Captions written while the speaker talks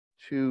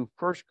to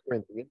First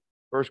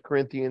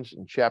Corinthians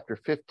in chapter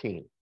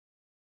 15.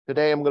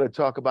 Today I'm going to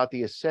talk about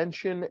the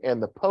ascension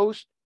and the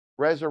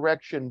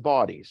post-resurrection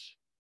bodies.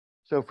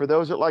 So for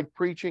those that like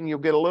preaching, you'll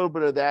get a little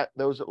bit of that.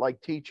 Those that like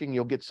teaching,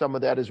 you'll get some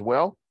of that as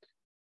well.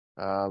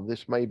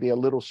 This may be a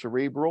little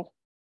cerebral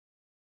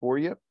for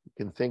you. You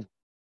can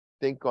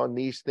think on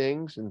these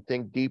things and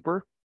think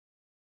deeper.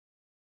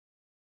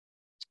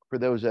 For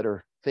those that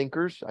are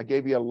thinkers, I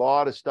gave you a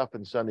lot of stuff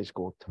in Sunday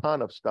school, a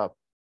ton of stuff.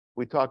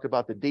 We talked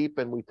about the deep,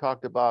 and we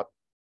talked about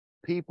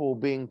people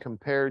being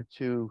compared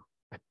to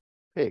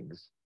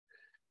pigs.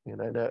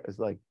 And I know it's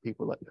like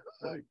people like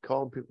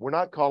calling people, we're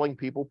not calling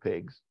people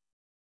pigs,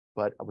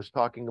 but I was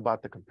talking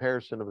about the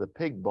comparison of the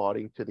pig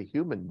body to the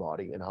human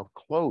body and how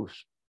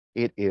close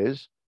it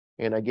is.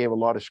 And I gave a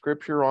lot of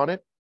scripture on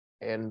it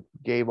and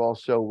gave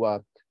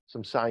also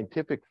some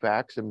scientific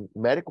facts and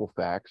medical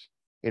facts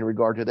in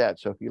regard to that.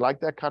 So if you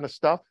like that kind of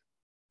stuff,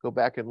 go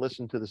back and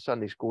listen to the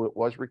Sunday school. It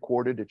was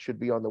recorded. It should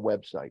be on the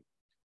website.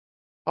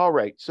 All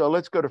right, so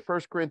let's go to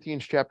 1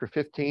 Corinthians chapter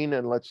 15,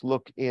 and let's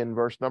look in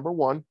verse number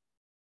 1.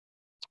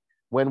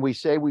 When we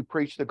say we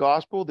preach the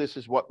gospel, this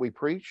is what we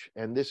preach,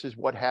 and this is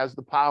what has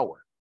the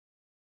power.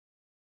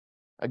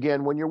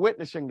 Again, when you're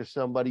witnessing to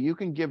somebody, you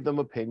can give them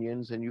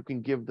opinions and you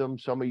can give them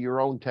some of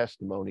your own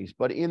testimonies,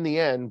 but in the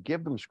end,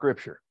 give them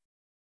scripture.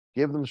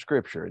 Give them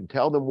scripture and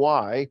tell them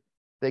why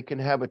they can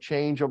have a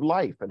change of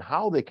life and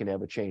how they can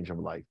have a change of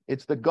life.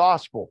 It's the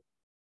gospel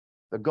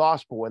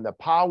and the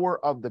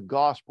power of the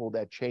gospel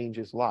that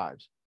changes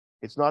lives.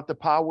 It's not the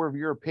power of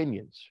your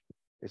opinions.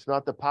 It's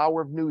not the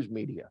power of news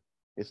media.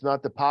 It's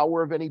not the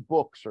power of any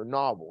books or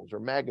novels or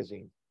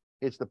magazines.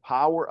 It's the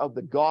power of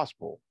the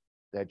gospel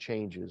that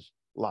changes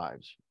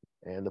lives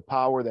and the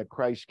power that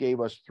Christ gave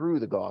us through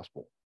the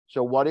gospel.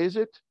 So what is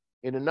it?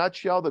 In a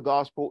nutshell, the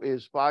gospel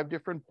is 5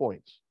 different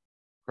points.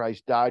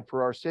 Christ died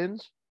for our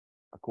sins,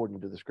 according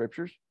to the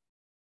scriptures.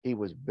 He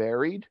was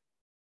buried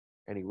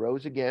and he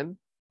rose again,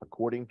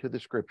 according to the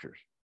scriptures.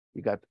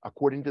 You got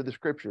according to the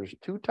scriptures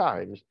 2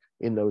 times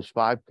in those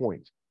 5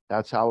 points.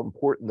 That's how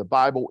important the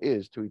Bible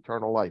is to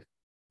eternal life.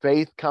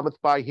 Faith cometh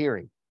by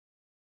hearing,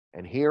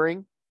 and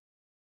hearing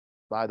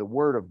by the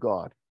word of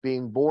God.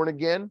 Being born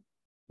again,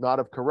 not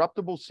of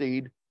corruptible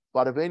seed,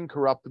 but of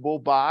incorruptible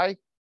by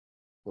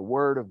the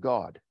word of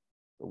God.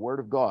 The word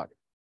of God.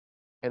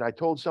 And I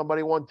told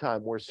somebody one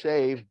time, we're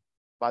saved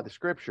by the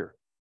scripture.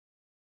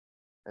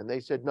 And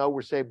they said, no,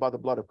 we're saved by the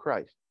blood of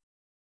Christ.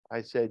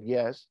 I said,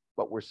 yes,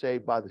 but we're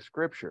saved by the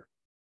scripture.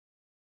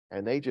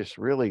 And they just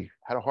really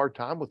had a hard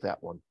time with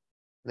that one.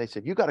 And they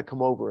said, you got to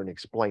come over and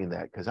explain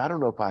that, because I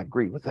don't know if I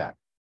agree with that.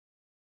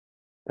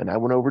 And I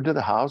went over to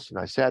the house and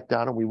I sat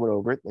down and we went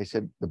over it. They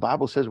said, the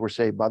Bible says we're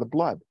saved by the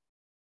blood.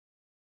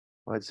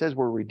 Well, it says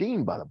we're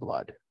redeemed by the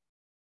blood. It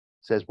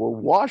says we're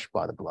washed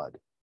by the blood.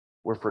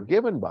 We're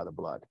forgiven by the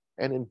blood.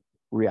 And in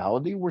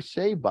reality, we're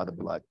saved by the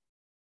blood.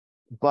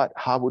 But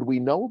how would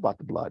we know about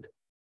the blood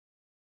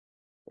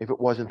if it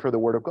wasn't for the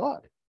word of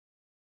God?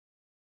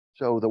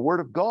 So the word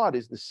of God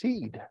is the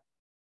seed.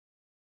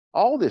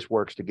 All this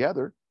works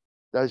together.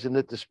 Doesn't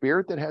it the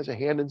Spirit that has a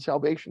hand in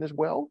salvation as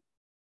well?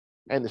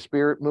 And the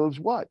Spirit moves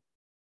what?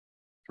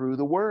 Through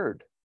the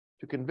word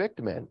to convict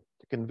men,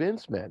 to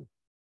convince men,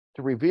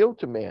 to reveal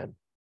to man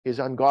his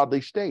ungodly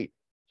state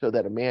so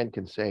that a man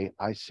can say,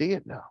 I see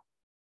it now.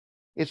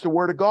 It's the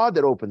word of God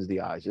that opens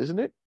the eyes, isn't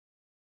it?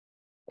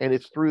 And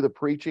it's through the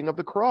preaching of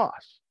the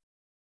cross.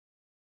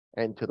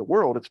 And to the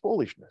world, it's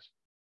foolishness.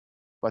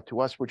 But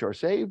to us which are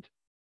saved,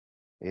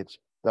 it's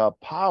the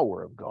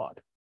power of God.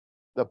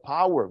 The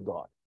power of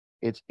God.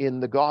 It's in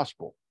the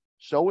gospel.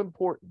 So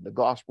important, the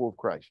gospel of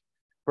Christ.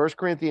 1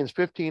 Corinthians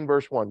 15,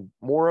 verse 1.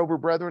 Moreover,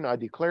 brethren, I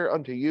declare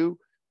unto you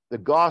the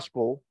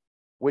gospel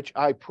which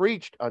I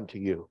preached unto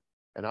you.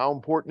 And how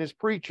important is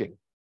preaching?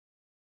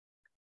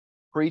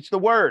 Preach the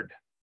word.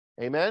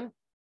 Amen?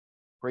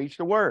 Preach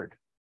the word.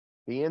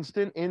 Be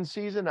instant, in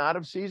season, out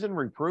of season,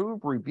 reprove,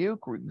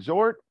 rebuke,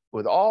 exhort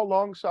with all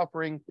long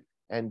suffering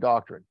and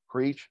doctrine.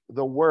 Preach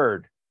the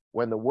word.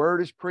 When the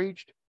word is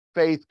preached,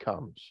 faith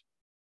comes.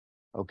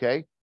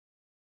 Okay?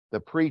 The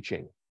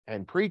preaching.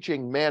 And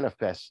preaching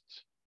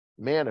manifests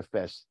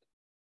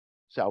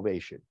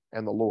salvation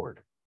and the Lord.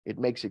 It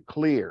makes it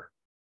clear.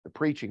 The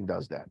preaching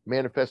does that.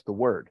 Manifest the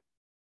word,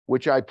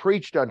 which I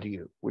preached unto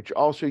you, which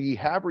also ye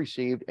have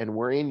received, and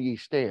wherein ye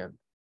stand,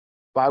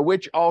 by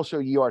which also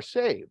ye are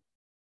saved,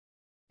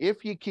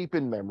 if ye keep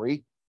in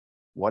memory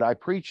what I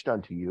preached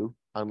unto you,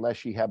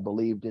 unless ye have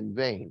believed in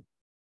vain.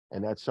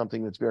 And that's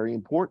something that's very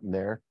important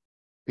there.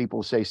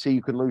 People say, see,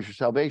 you can lose your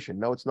salvation.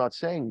 No, it's not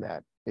saying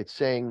that. It's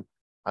saying,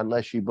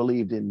 unless you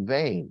believed in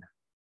vain,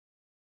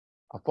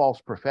 a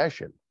false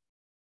profession.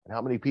 And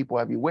how many people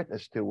have you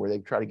witnessed to where they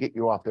try to get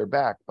you off their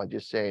back by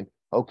just saying,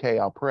 okay,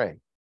 I'll pray?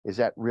 Is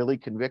that really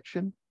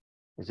conviction?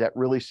 Is that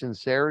really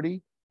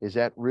sincerity? Is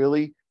that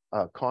really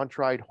a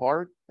contrite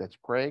heart that's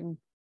praying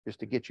just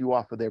to get you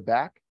off of their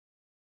back?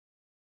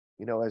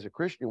 You know, as a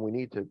Christian, we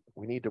need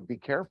to be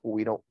careful.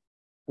 We don't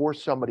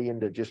force somebody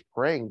into just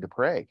praying to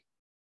pray,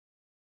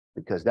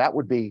 because that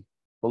would be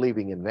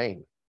believing in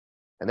vain.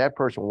 And that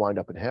person will wind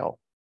up in hell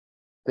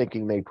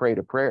thinking they prayed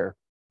a prayer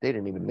they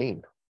didn't even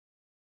mean.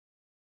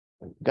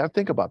 You got to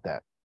think about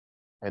that.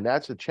 And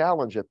that's the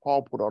challenge that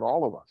Paul put on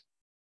all of us.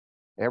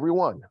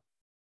 Everyone.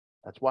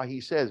 That's why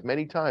he says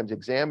many times,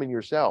 examine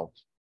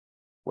yourselves,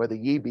 whether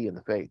ye be in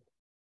the faith.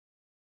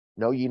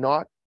 Know ye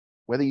not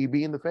whether ye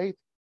be in the faith,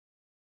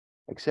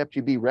 except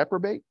ye be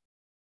reprobate?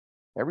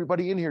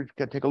 Everybody in here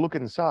can take a look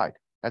inside.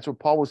 That's what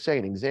Paul was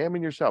saying.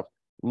 Examine yourself.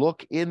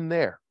 Look in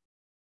there.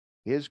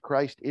 Is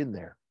Christ in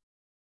there?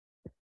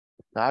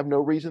 Now, I have no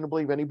reason to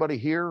believe anybody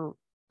here,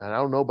 and I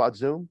don't know about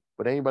Zoom,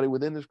 but anybody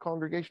within this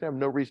congregation, I have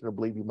no reason to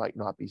believe you might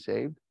not be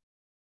saved.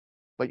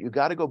 But you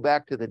got to go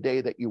back to the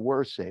day that you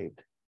were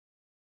saved.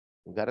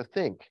 You got to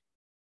think,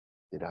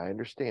 did I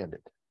understand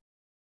it?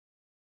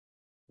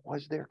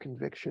 Was there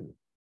conviction?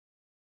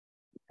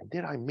 And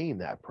did I mean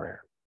that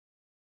prayer?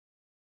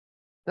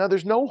 Now,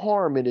 there's no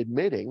harm in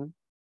admitting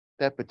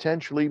that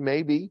potentially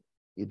maybe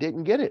you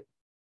didn't get it.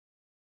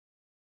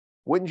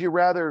 Wouldn't you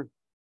rather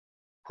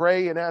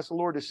pray and ask the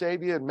Lord to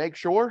save you and make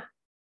sure,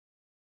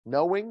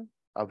 knowing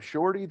of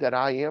surety that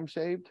I am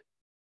saved?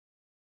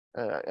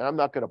 And I'm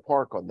not going to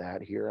park on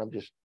that here. I'm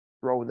just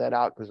throwing that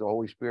out because the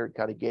Holy Spirit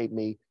kind of gave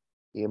me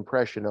the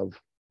impression of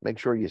make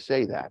sure you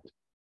say that.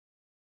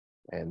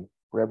 And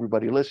for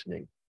everybody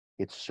listening,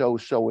 it's so,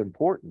 so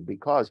important,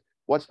 because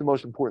what's the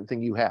most important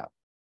thing you have?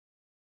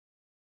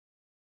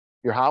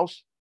 Your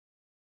house,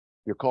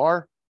 your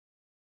car,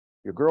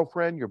 your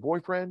girlfriend, your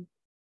boyfriend?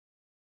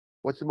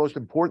 What's the most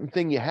important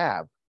thing you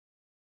have?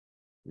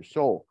 Your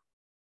soul.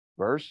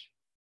 Verse,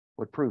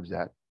 what proves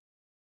that?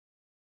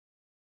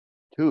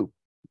 2,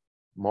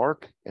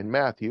 Mark and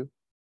Matthew.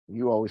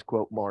 You always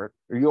quote Mark,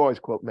 or you always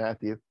quote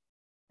Matthew,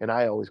 and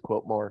I always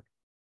quote Mark.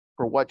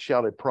 For what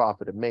shall it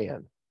profit a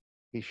man?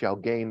 He shall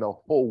gain the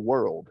whole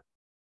world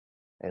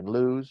and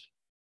lose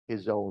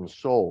his own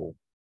soul.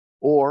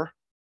 Or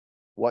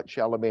what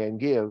shall a man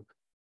give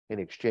in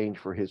exchange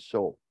for his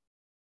soul?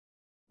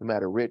 No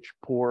matter rich,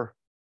 poor,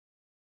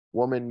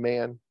 woman,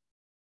 man,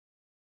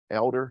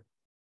 elder,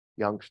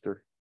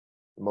 youngster,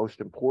 the most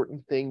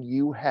important thing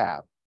you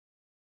have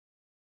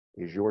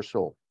is your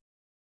soul.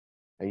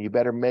 And you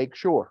better make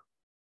sure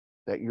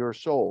that your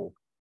soul,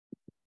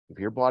 if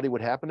your body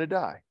would happen to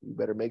die, you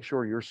better make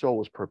sure your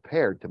soul is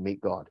prepared to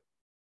meet God.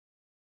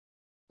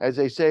 As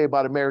they say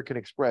about American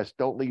Express,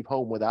 don't leave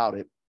home without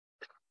it.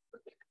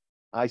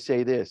 I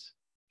say this,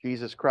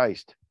 Jesus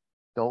Christ,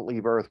 don't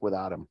leave earth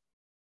without him.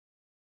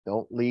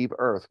 Don't leave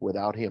earth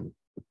without him.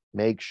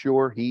 Make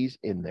sure he's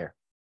in there.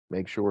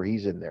 Make sure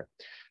he's in there.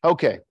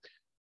 Okay,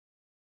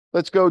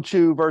 let's go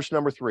to verse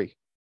number 3.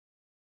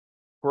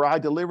 For I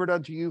delivered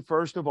unto you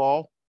first of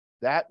all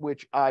that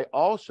which I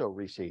also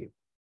received.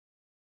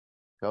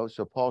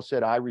 So Paul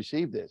said, I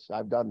received this.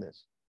 I've done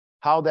this.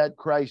 How that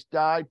Christ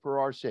died for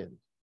our sins,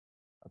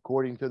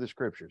 according to the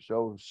scriptures.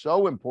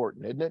 So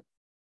important, isn't it?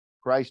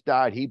 Christ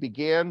died. He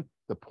began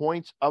the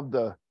points of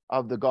the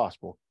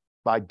gospel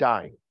by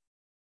dying,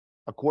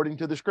 according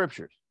to the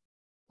scriptures,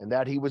 and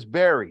that he was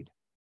buried,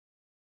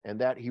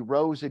 and that he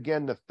rose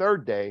again the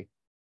third day,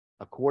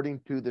 according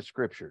to the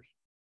scriptures.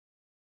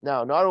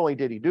 Now, not only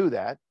did he do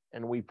that,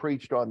 and we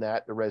preached on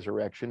that, the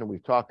resurrection, and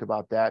we've talked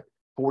about that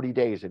 40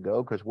 days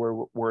ago, because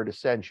we're at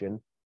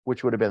Ascension,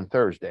 which would have been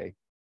Thursday,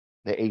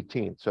 the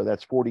 18th. So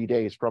that's 40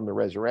 days from the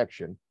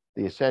resurrection.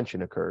 The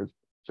Ascension occurs.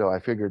 So I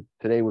figured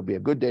today would be a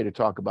good day to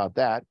talk about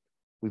that.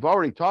 We've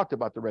already talked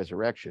about the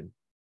resurrection.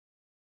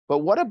 But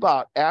what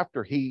about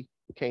after he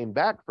came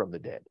back from the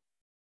dead?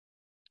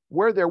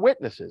 Were there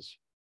witnesses?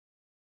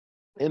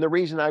 And the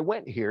reason I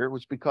went here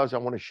was because I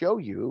want to show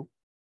you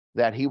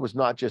that he was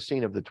not just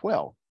seen of the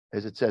 12,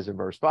 as it says in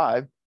verse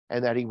 5,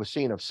 and that he was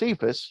seen of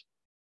Cephas,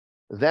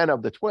 then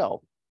of the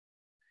 12.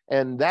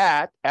 And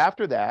that,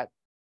 after that,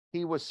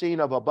 he was seen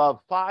of above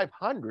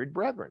 500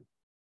 brethren.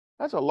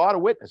 That's a lot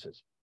of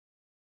witnesses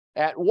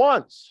at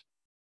once.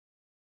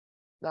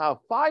 Now, if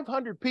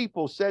 500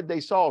 people said they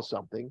saw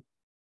something,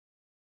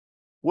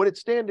 would it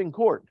stand in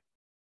court?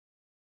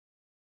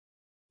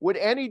 Would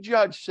any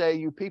judge say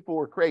you people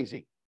were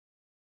crazy?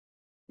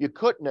 You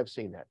couldn't have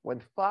seen that.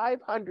 When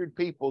 500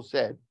 people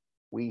said,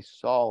 we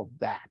saw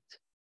that,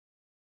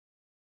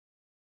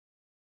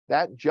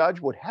 that judge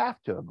would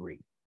have to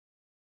agree.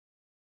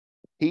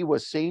 He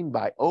was seen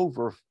by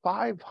over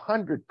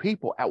 500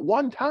 people at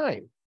one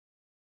time.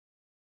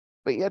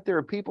 But yet there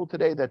are people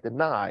today that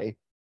deny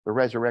the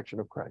resurrection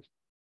of Christ.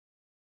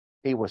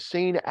 He was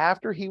seen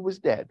after he was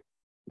dead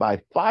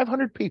by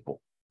 500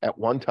 people at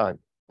one time.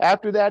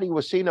 After that, he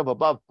was seen of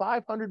above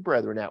 500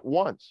 brethren at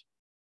once,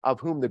 of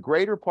whom the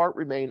greater part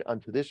remain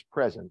unto this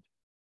present,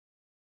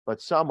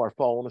 but some are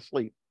fallen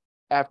asleep.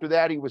 After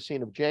that, he was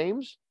seen of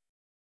James,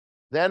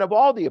 then of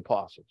all the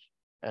apostles.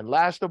 And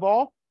last of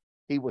all,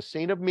 he was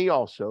seen of me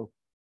also,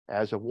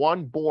 as of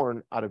one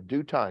born out of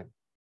due time.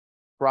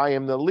 For I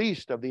am the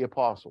least of the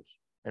apostles.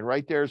 And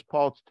right there is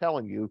Paul's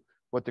telling you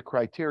what the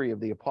criteria of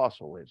the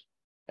apostle is.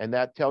 And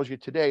that tells you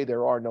today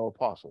there are no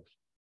apostles.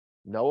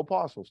 No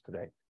apostles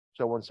today.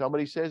 So when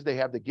somebody says they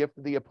have the gift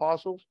of the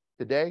apostles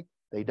today,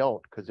 they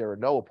don't, because there are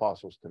no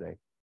apostles today.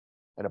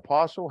 An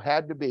apostle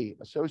had to be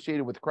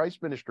associated with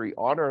Christ's ministry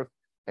on earth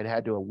and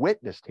had to have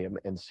witnessed him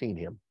and seen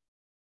him.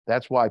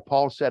 That's why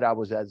Paul said, I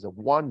was as of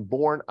one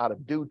born out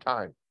of due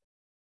time.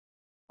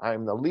 I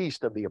am the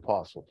least of the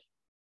apostles.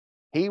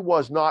 He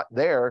was not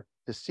there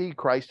to see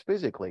Christ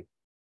physically.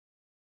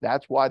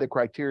 That's why the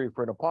criteria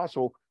for an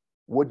apostle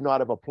would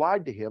not have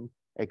applied to him,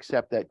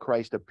 except that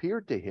Christ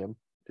appeared to him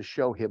to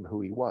show him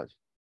who he was.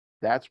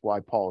 That's why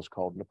Paul is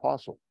called an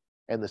apostle.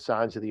 And the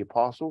signs of the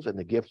apostles and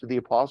the gifts of the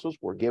apostles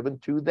were given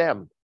to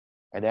them.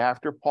 And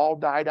after Paul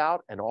died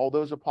out and all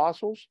those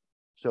apostles,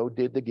 so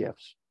did the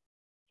gifts.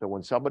 So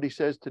when somebody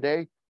says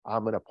today,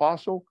 I'm an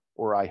apostle,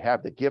 or I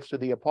have the gifts of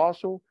the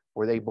apostle,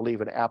 or they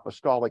believe in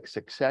apostolic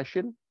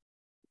succession,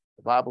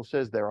 the Bible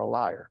says they're a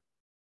liar.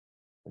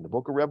 In the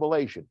book of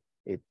Revelation,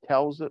 it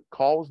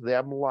calls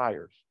them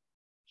liars.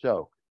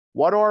 So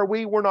what are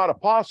we? We're not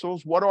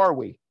apostles. What are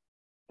we?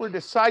 We're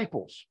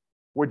disciples.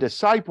 We're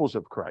disciples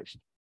of Christ.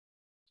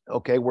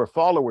 Okay, we're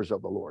followers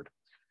of the Lord.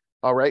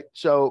 All right,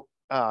 so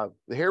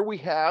here we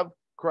have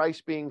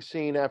Christ being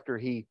seen after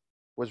he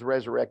was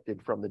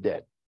resurrected from the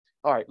dead.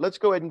 All right, let's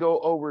go ahead and go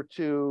over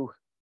to,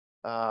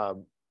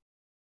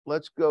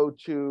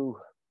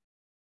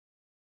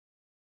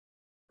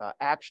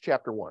 Acts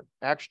chapter 1.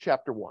 Acts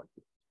chapter 1.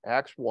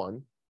 Acts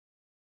 1.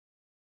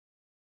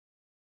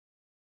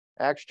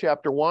 Acts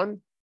chapter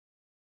 1.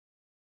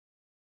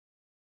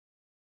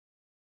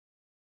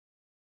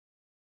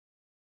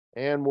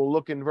 And we'll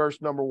look in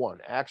verse number 1.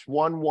 Acts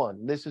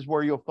 1:1. This is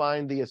where you'll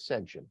find the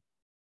ascension.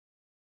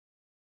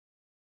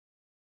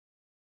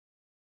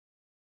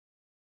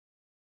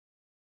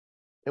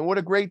 And what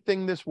a great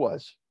thing this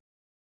was.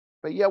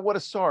 But yet what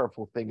a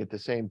sorrowful thing at the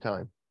same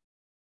time.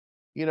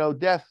 You know,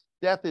 death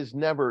is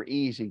never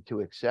easy to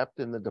accept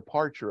in the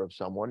departure of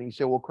someone. You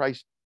say, well,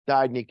 Christ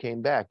died and he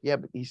came back. Yeah,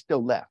 but he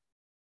still left.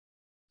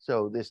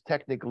 So this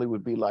technically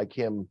would be like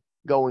him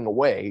going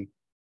away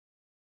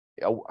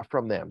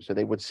from them. So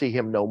they would see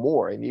him no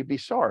more, and you'd be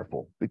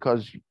sorrowful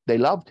because they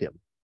loved him.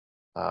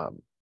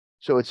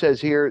 So it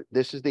says here,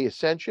 this is the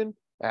ascension,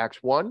 Acts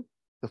 1.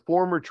 The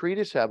former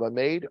treatise have I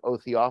made, O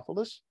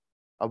Theophilus,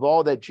 of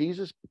all that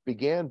Jesus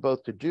began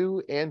both to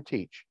do and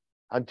teach,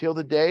 until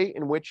the day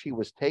in which he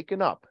was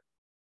taken up.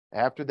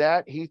 After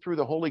that, he through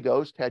the Holy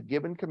Ghost had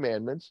given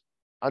commandments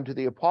unto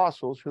the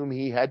apostles whom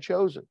he had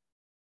chosen,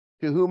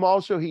 to whom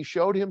also he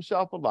showed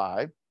himself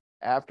alive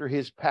after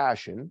his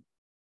passion.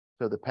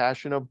 So the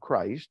passion of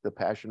Christ, the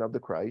passion of the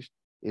Christ,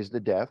 is the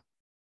death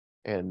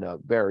and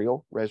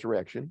burial,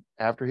 resurrection.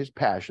 After his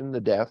passion, the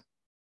death,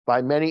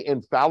 by many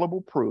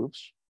infallible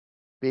proofs,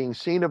 being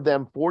seen of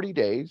them 40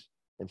 days,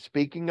 and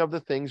speaking of the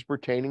things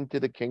pertaining to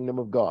the kingdom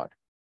of God.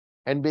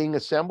 And being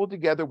assembled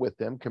together with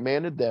them,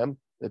 commanded them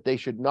that they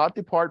should not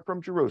depart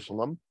from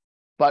Jerusalem,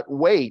 but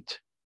wait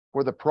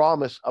for the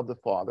promise of the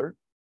Father,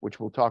 which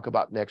we'll talk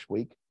about next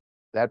week.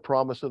 That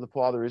promise of the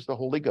Father is the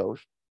Holy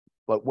Ghost.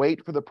 But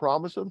wait for the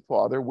promise of the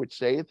Father, which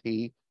saith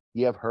he,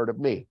 ye have heard of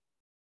me.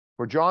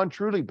 For John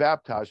truly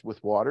baptized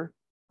with water,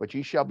 but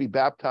ye shall be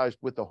baptized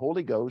with the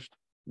Holy Ghost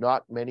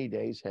not many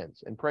days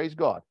hence. And praise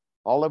God,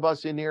 all of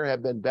us in here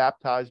have been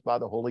baptized by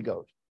the Holy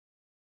Ghost.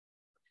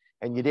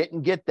 And you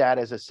didn't get that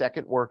as a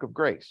second work of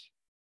grace.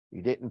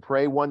 You didn't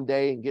pray one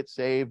day and get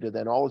saved, and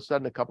then all of a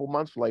sudden, a couple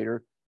months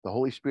later, the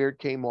Holy Spirit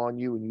came on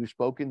you and you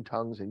spoke in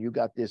tongues and you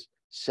got this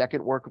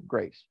second work of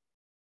grace.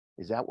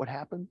 Is that what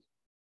happened?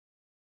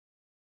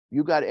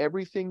 You got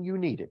everything you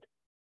needed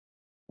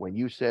when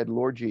you said,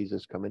 Lord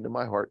Jesus, come into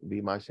my heart and be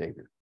my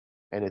Savior.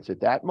 And it's at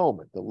that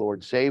moment the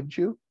Lord saved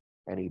you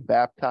and he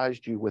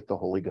baptized you with the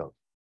Holy Ghost.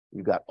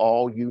 You got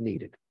all you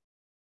needed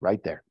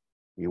right there.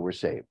 You were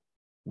saved.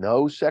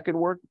 No second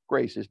work of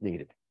grace is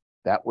needed.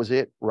 That was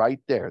it right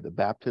there, the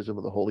baptism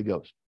of the Holy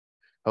Ghost.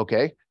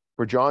 Okay,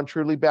 for John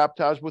truly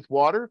baptized with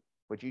water,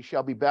 but ye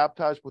shall be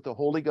baptized with the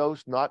Holy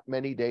Ghost not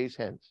many days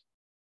hence.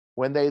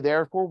 When they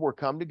therefore were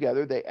come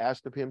together, they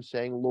asked of him,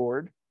 saying,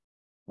 Lord,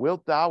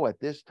 wilt thou at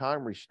this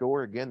time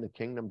restore again the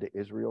kingdom to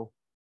Israel?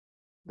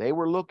 They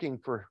were looking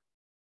for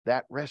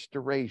that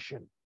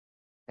restoration.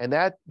 And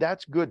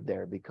that's good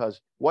there, because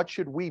what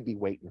should we be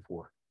waiting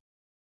for?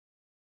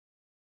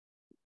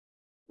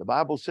 The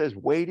Bible says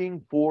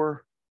waiting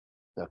for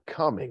the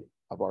coming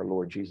of our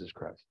Lord Jesus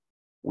Christ.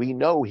 We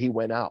know he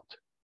went out.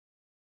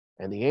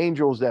 And the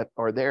angels that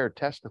are there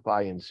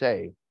testify and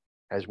say,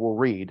 as we'll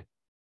read,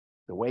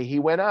 the way he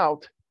went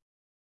out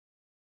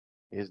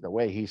is the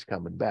way he's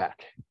coming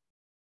back.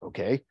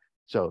 Okay,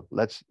 so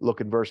let's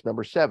look at verse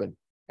number 7.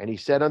 And he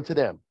said unto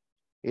them,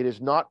 it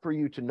is not for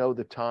you to know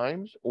the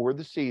times or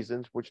the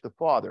seasons which the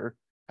Father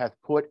hath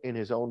put in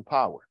his own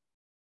power.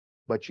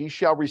 But ye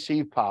shall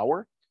receive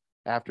power.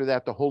 After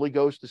that the Holy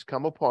Ghost is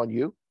come upon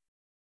you,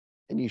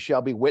 and ye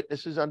shall be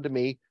witnesses unto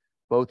me,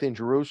 both in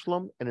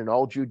Jerusalem and in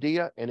all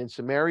Judea and in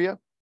Samaria,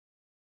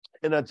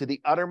 and unto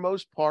the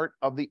uttermost part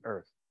of the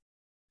earth.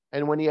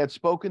 And when he had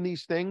spoken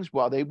these things,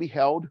 while they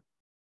beheld,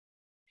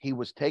 he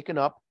was taken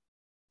up,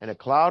 and a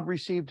cloud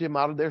received him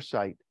out of their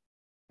sight.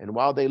 And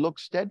while they looked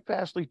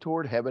steadfastly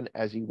toward heaven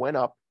as he went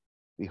up,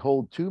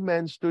 behold, two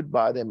men stood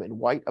by them in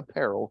white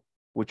apparel,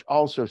 which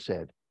also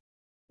said,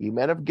 ye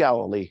men of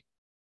Galilee,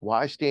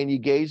 why stand ye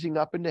gazing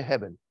up into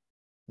heaven?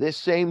 This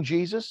same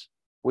Jesus,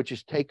 which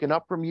is taken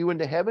up from you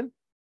into heaven,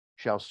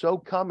 shall so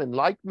come in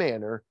like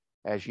manner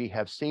as ye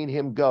have seen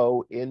him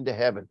go into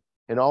heaven.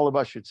 And all of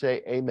us should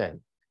say, amen.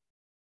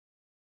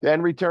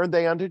 Then returned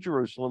they unto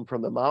Jerusalem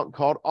from the mountain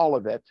called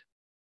Olivet,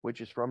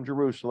 which is from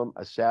Jerusalem,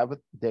 a Sabbath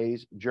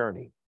day's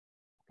journey.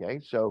 Okay,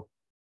 so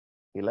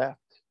he left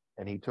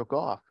and he took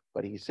off.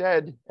 But he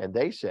said, and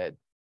they said,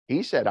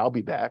 he said, I'll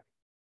be back.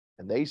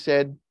 And they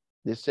said,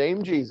 this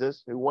same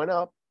Jesus who went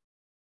up,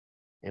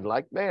 in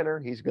like manner,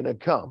 he's going to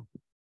come,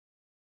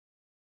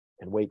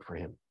 and wait for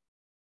him.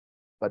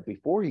 But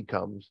before he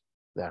comes,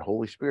 that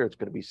Holy Spirit's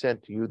going to be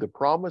sent to you, the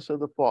promise of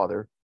the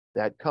Father,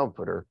 that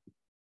comforter,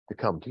 to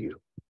come to you.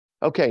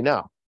 Okay,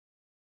 now,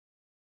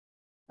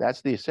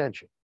 that's the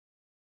ascension.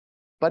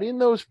 But in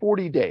those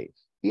 40 days,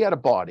 he had a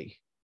body.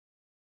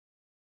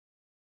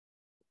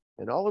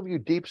 And all of you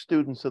deep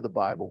students of the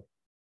Bible,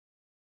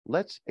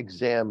 let's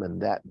examine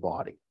that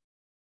body.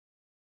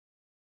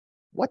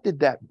 What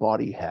did that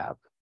body have?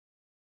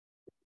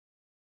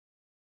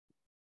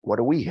 What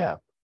do we have?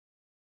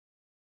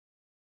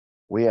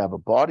 We have a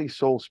body,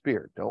 soul,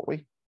 spirit, don't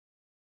we?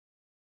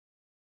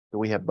 Do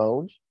we have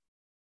bones?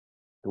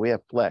 Do we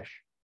have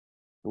flesh?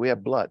 Do we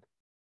have blood?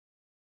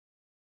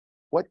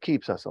 What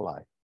keeps us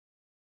alive?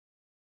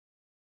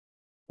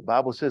 The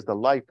Bible says the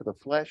life of the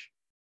flesh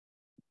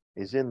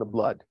is in the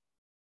blood.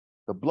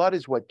 The blood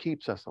is what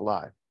keeps us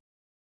alive.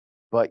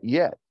 But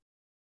yet,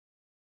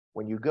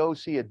 when you go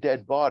see a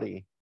dead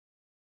body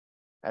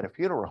at a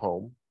funeral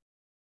home,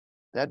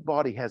 that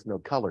body has no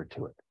color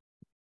to it.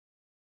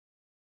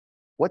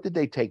 What did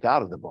they take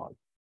out of the body?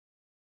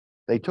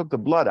 They took the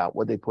blood out.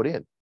 What did they put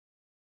in?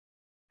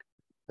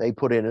 They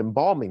put in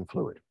embalming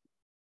fluid.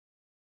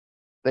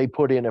 They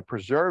put in a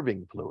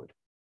preserving fluid.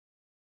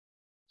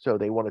 So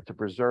they wanted to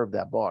preserve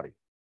that body.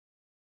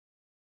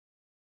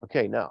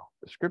 Okay, now,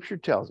 the scripture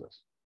tells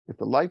us if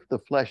the life of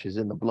the flesh is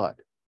in the blood,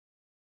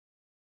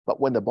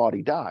 but when the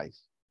body dies,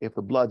 if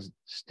the blood's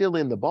still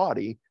in the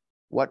body,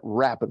 what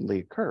rapidly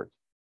occurs?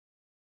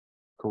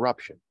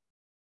 Corruption.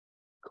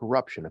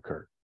 Corruption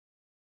occurred.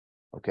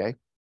 Okay?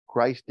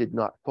 Christ did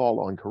not fall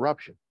on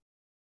corruption.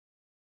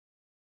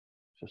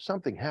 So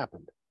something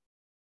happened.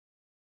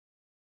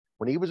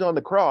 When he was on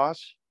the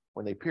cross,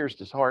 when they pierced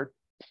his heart,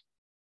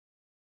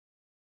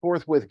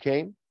 forthwith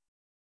came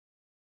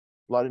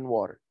blood and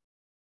water.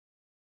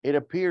 It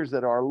appears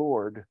that our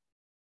Lord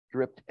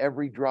dripped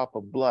every drop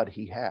of blood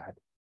he had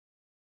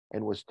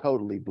and was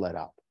totally bled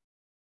out.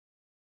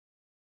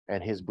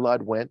 And his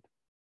blood went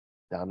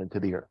down into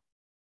the earth.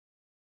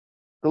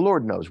 The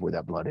Lord knows where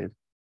that blood is.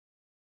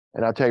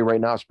 And I'll tell you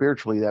right now,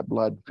 spiritually, that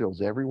blood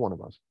fills every one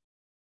of us.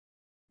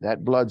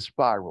 That blood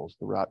spirals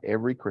throughout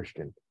every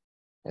Christian,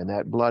 and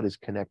that blood is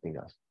connecting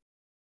us.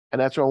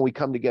 And that's when we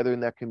come together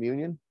in that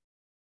communion,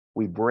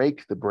 we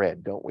break the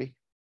bread, don't we?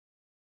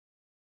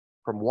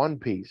 From one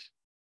piece,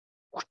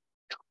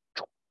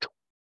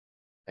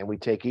 and we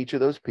take each of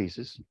those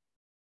pieces,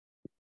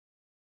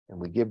 and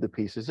we give the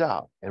pieces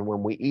out. And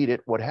when we eat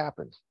it, what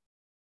happens?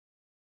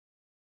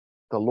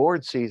 The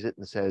Lord sees it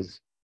and says,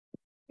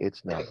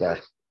 it's not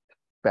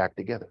back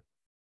together.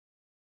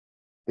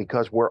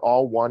 Because we're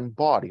all one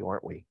body,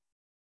 aren't we?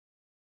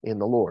 In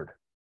the Lord.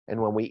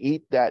 And when we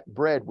eat that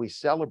bread, we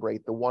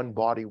celebrate the one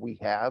body we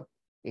have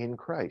in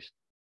Christ.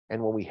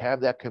 And when we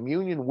have that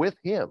communion with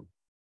him,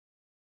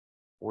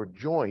 we're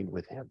joined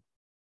with him.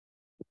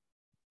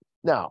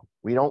 Now,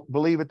 we don't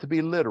believe it to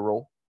be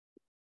literal,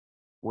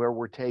 where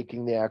we're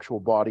taking the actual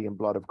body and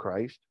blood of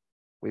Christ.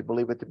 We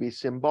believe it to be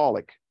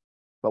symbolic.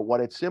 But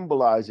what it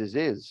symbolizes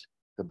is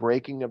the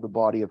breaking of the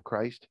body of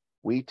Christ.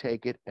 We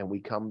take it and we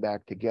come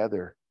back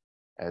together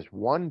as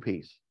one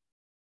piece,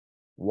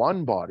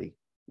 one body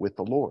with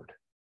the Lord.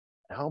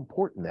 How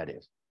important that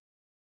is.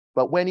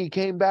 But when he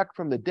came back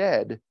from the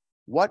dead,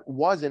 what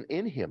wasn't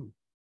in him?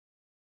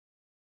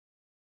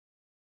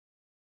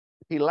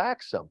 He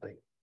lacked something.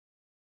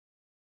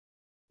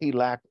 He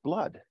lacked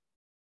blood.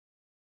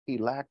 He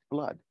lacked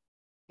blood.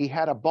 He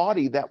had a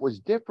body that was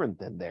different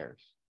than theirs.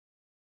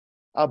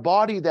 A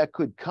body that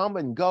could come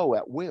and go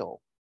at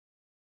will.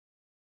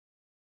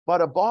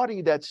 But a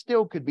body that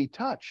still could be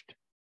touched.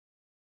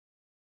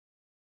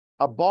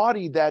 A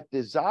body that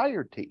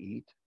desired to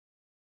eat,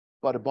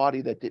 but a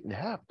body that didn't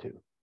have to.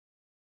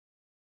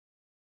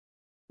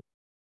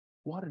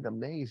 What an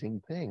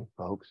amazing thing,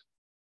 folks.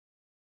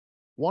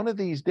 One of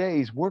these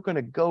days, we're going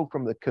to go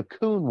from the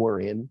cocoon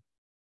we're in.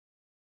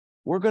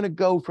 We're going to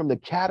go from the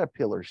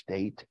caterpillar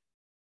state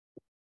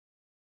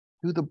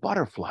to the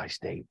butterfly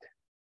state.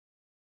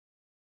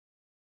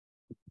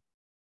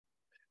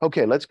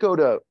 Okay, let's go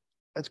to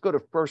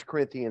 1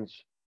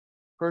 Corinthians.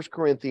 1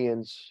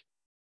 Corinthians.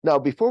 Now,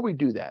 before we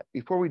do that,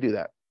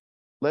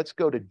 let's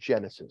go to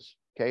Genesis.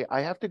 Okay,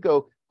 I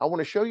want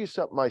to show you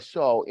something I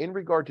saw in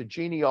regard to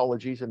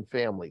genealogies and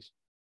families.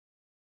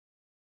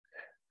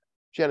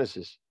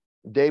 Genesis.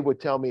 Dave would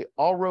tell me,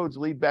 all roads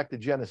lead back to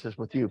Genesis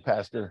with you,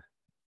 Pastor.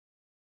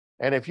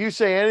 And if you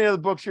say any of the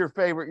books your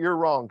favorite, you're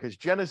wrong, because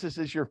Genesis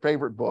is your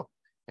favorite book.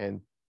 And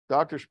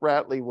Dr.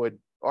 Spratley would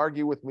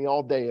argue with me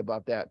all day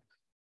about that.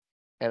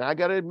 And I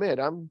got to admit,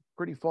 I'm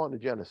pretty fond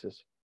of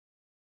Genesis.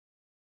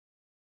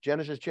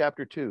 Genesis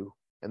chapter 2.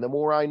 And the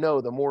more I know,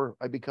 the more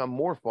I become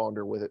more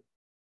fonder with it.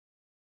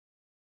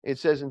 It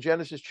says in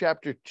Genesis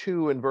chapter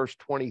 2 and verse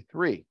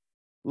 23,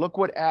 look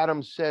what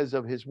Adam says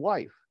of his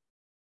wife.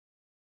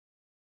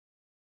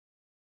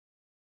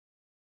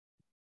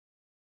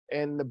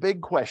 And the big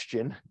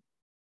question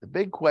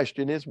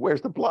is,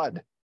 where's the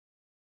blood?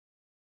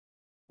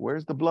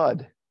 Where's the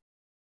blood?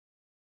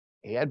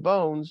 He had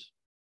bones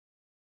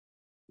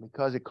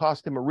because it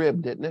cost him a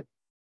rib, didn't it?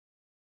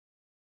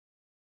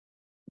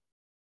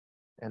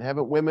 And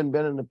haven't women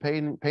been in the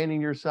pain in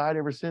your side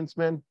ever since,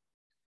 men?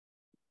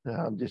 No,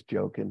 I'm just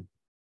joking.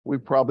 We're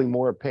probably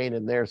more pain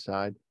in their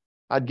side.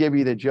 I'd give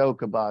you the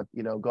joke about,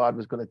 God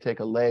was going to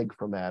take a leg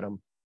from Adam,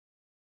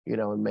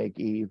 and make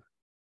Eve.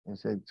 And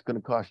said, it's going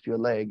to cost you a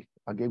leg.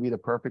 I'll give you the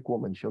perfect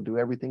woman. She'll do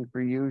everything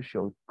for you.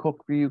 She'll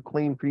cook for you,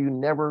 clean for you,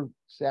 never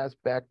sass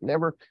back,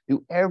 never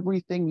do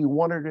everything you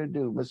want her to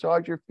do.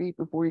 Massage your feet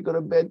before you go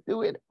to bed.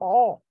 Do it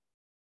all.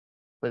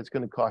 But it's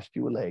going to cost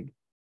you a leg.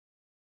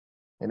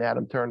 And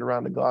Adam turned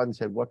around to God and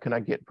said, what can I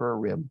get for a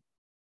rib?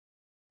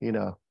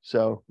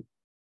 So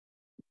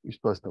you're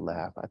supposed to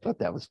laugh. I thought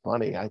that was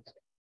funny.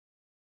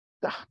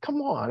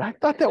 Come on. I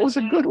thought that was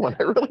a good one.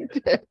 I really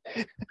did.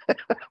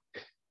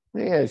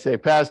 Yeah, say,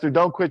 Pastor,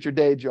 don't quit your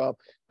day job.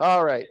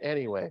 All right.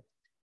 Anyway.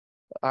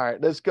 All right,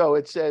 let's go.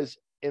 It says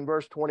in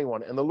verse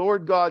 21, and the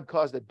Lord God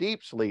caused a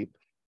deep sleep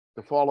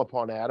to fall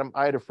upon Adam.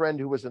 I had a friend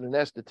who was an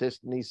anesthetist,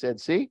 and he said,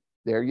 see,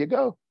 there you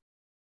go.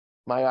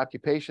 My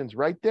occupation's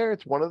right there.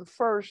 It's one of the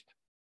first.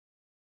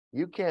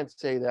 You can't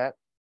say that,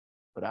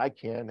 but I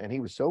can. And he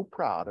was so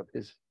proud of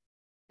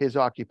his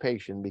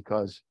occupation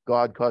because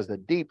God caused a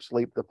deep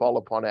sleep to fall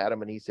upon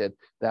Adam. And he said,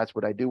 that's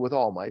what I do with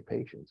all my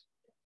patients.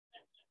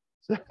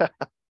 So,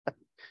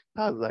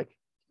 I was like,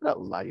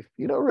 not life,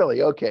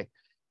 really. Okay.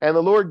 And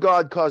the Lord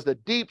God caused a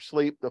deep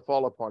sleep to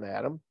fall upon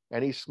Adam,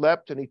 and he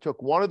slept, and he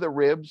took one of the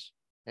ribs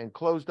and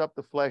closed up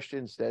the flesh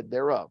instead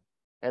thereof.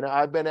 And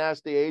I've been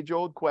asked the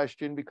age-old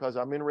question because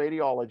I'm in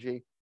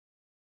radiology.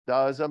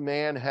 Does a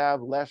man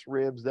have less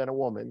ribs than a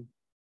woman?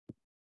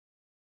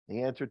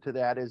 The answer to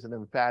that is an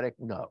emphatic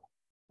no.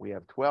 We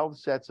have 12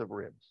 sets of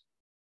ribs.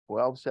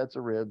 12 sets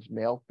of ribs,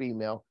 male,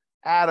 female.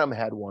 Adam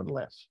had one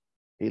less.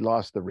 He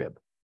lost the rib.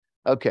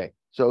 Okay,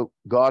 so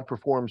God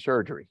performed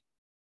surgery.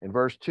 In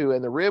verse 2,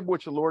 and the rib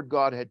which the Lord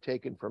God had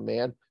taken from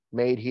man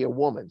made he a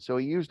woman. So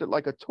he used it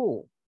like a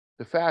tool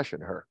to fashion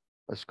her,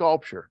 a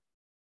sculpture.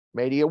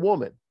 Made he a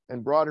woman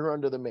and brought her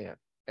unto the man.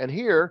 And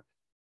here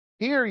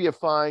you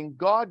find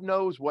God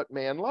knows what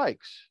man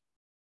likes.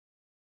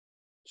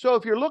 So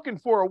if you're looking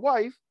for a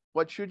wife,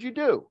 what should you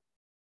do?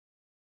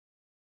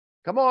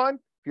 Come on,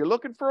 if you're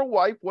looking for a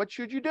wife, what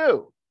should you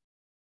do?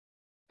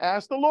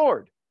 Ask the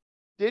Lord.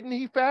 Didn't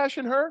he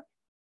fashion her?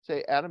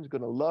 Say, Adam's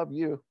going to love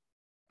you.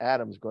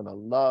 Adam's going to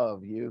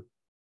love you.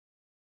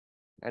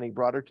 And he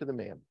brought her to the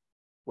man.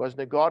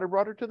 Wasn't it God who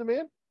brought her to the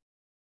man?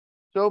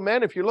 So,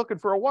 men, if you're looking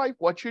for a wife,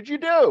 what should you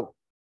do?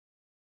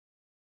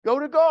 Go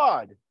to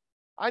God.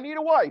 I need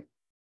a wife.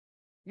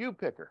 You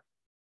pick her.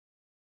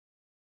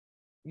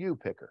 You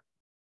pick her.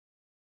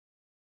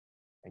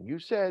 And you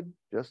said,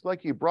 just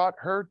like you brought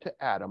her to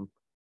Adam,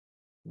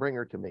 bring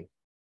her to me.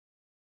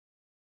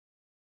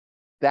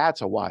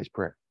 That's a wise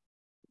prayer.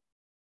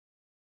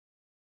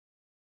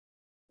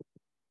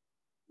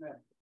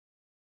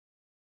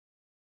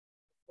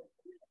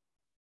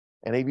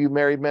 Any of you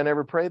married men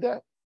ever pray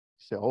that?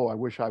 Say, oh, I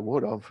wish I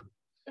would have.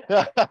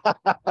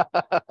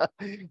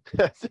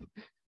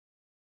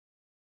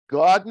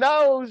 God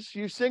knows,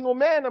 you single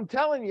men, I'm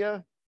telling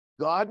you,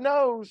 God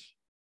knows.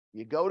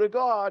 You go to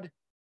God.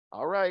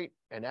 All right.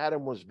 And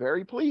Adam was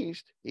very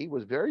pleased. He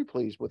was very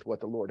pleased with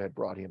what the Lord had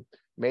brought him.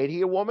 Made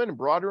he a woman and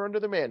brought her unto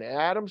the man. And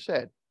Adam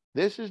said,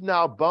 this is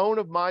now bone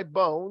of my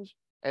bones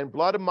and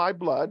blood of my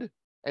blood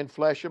and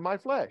flesh of my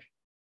flesh.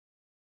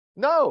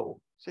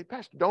 No. Say,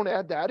 Pastor, don't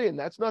add that in.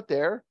 That's not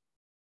there.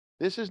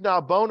 This is now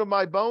bone of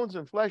my bones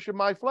and flesh of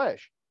my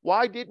flesh.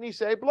 Why didn't he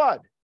say blood?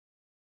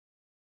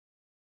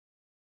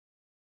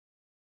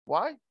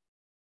 Why?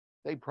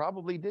 They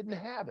probably didn't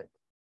have it.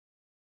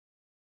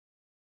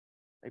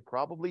 They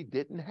probably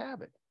didn't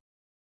have it.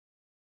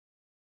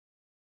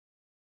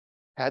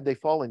 Had they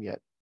fallen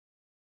yet?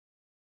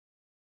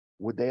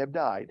 Would they have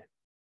died?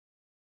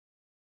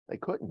 They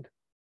couldn't.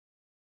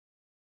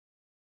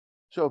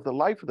 So if the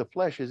life of the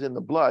flesh is in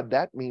the blood,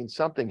 that means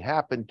something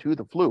happened to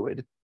the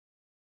fluid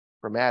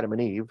from Adam and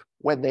Eve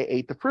when they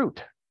ate the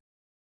fruit.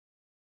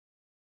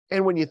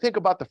 And when you think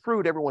about the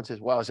fruit, everyone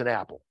says, well, it's an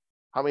apple.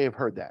 How many have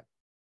heard that?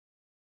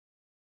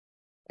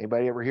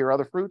 Anybody ever hear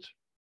other fruits?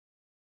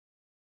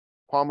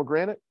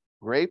 Pomegranate,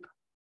 grape.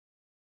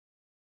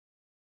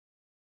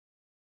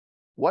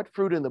 What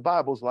fruit in the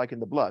Bible is like in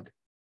the blood?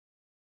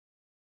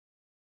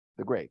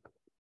 The grape.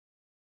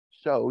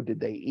 So did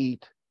they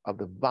eat of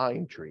the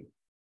vine tree,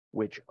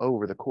 which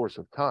over the course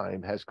of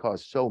time has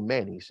caused so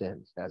many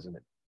sins, hasn't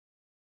it?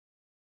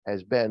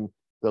 Has been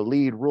the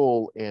lead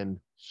role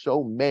in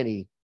so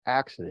many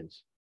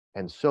accidents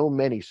and so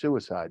many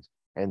suicides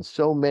and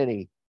so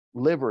many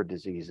liver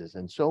diseases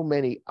and so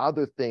many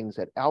other things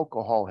that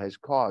alcohol has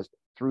caused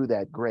through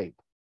that grape.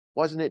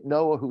 Wasn't it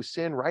Noah who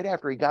sinned right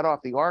after he got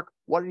off the ark?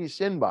 What did he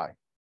sin by?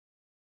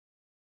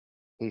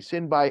 He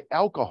sinned by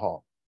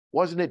alcohol.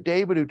 Wasn't it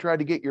David who tried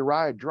to get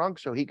Uriah drunk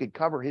so he could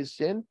cover his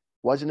sin?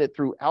 Wasn't it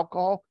through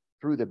alcohol,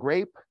 through the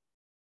grape?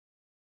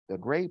 The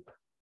grape.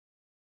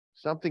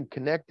 Something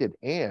connected.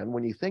 And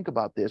when you think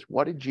about this,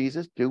 what did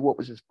Jesus do? What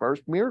was his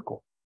first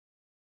miracle?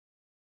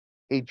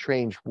 He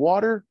changed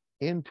water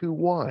into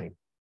wine.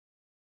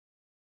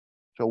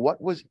 So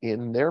what was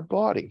in their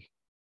body?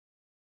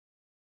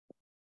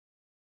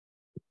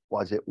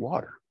 Was it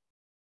water?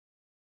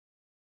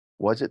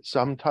 Was it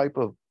some type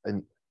of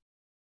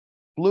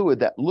fluid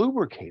that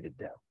lubricated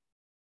them?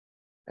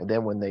 And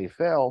then when they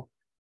fell,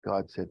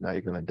 God said, now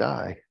you're going to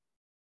die.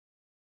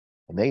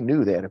 And they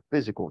knew they had a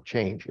physical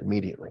change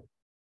immediately.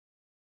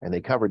 And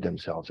they covered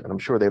themselves. And I'm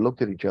sure they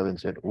looked at each other and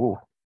said, "Ooh,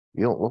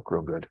 you don't look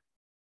real good.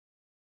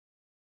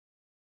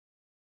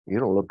 You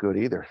don't look good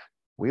either.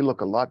 We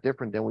look a lot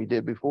different than we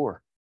did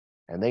before."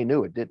 And they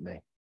knew it, didn't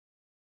they?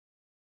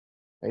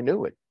 They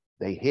knew it.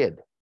 They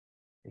hid.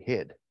 They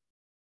hid.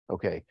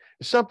 Okay.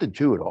 There's something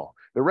to it all.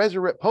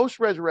 The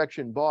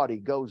post-resurrection body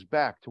goes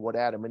back to what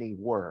Adam and Eve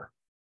were.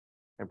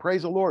 And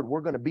praise the Lord,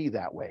 we're going to be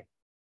that way.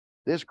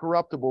 This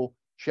corruptible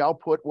shall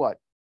put what?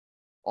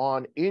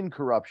 On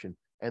incorruption.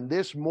 And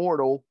this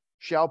mortal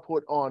shall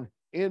put on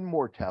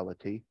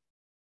immortality.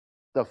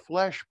 The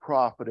flesh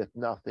profiteth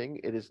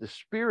nothing. It is the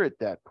spirit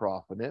that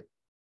profiteth.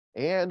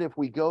 And if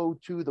we go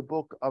to the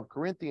book of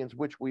Corinthians,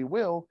 which we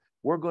will,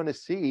 we're going to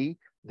see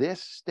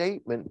this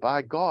statement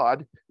by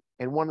God.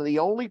 And one of the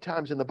only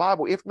times in the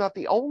Bible, if not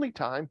the only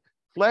time,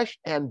 flesh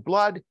and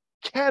blood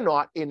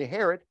cannot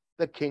inherit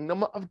the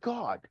kingdom of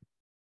God.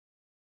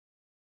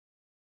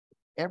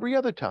 Every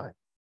other time,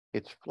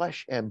 it's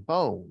flesh and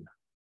bone.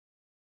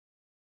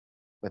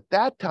 But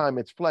that time,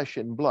 it's flesh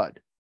and blood.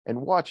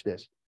 And watch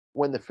this.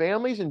 When the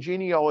families and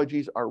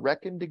genealogies are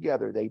reckoned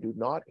together, they do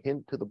not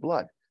hint to the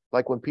blood.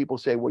 Like when people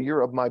say, well,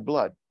 you're of my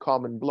blood,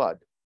 common blood.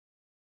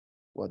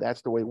 Well,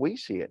 that's the way we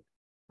see it.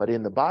 But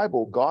in the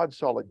Bible, God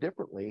saw it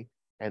differently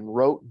and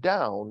wrote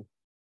down,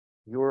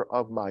 you're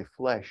of my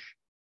flesh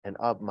and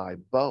of my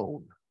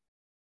bone.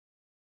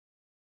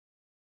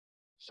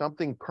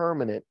 Something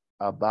permanent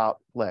about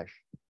flesh.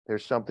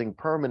 There's something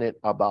permanent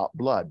about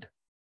blood,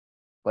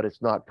 but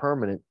it's not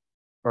permanent,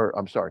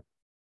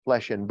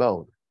 flesh and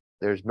bone.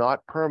 There's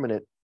not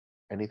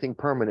anything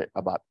permanent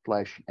about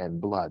flesh and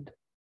blood.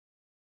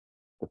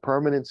 The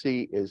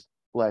permanency is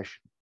flesh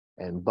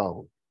and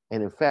bone.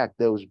 And in fact,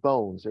 those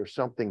bones, there's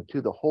something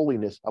to the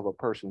holiness of a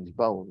person's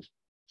bones.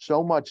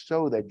 So much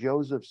so that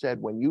Joseph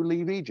said, when you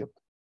leave Egypt,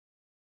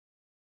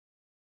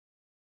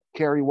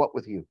 carry what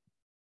with you?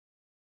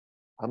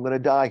 I'm going to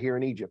die here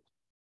in Egypt.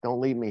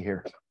 Don't leave me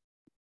here.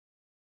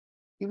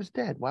 He was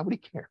dead. Why would he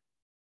care?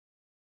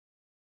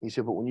 He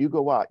said, but when you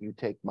go out, you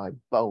take my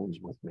bones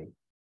with me.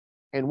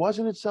 And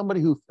wasn't it somebody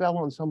who fell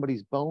on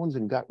somebody's bones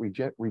and got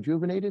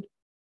rejuvenated?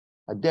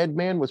 A dead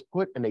man was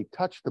put and they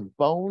touched the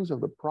bones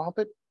of the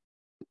prophet.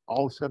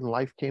 All of a sudden,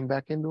 life came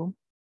back into him.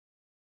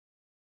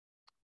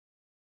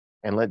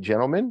 And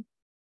gentlemen,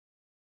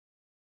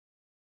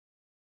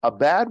 a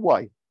bad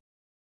wife,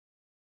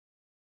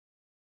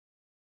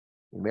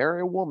 you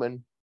marry a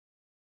woman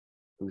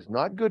who's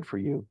not good for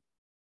you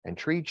and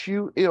treats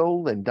you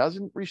ill and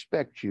doesn't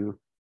respect you,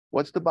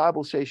 what's the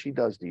Bible say she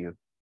does to you?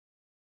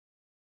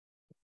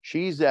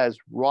 She's as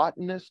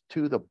rottenness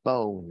to the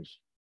bones.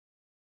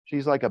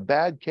 She's like a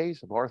bad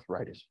case of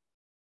arthritis.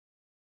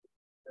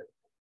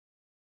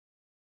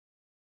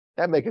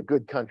 That'd make a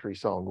good country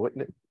song,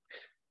 wouldn't it?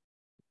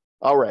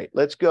 All right,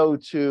 let's go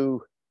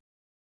to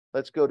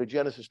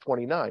Genesis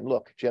 29.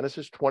 Look,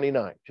 Genesis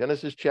 29,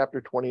 Genesis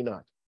chapter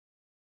 29.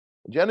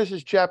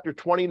 Genesis chapter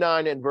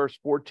 29 and verse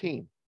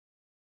 14.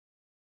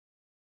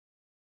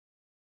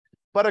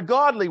 But a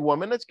godly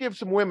woman, let's give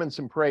some women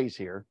some praise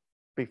here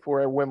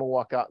before women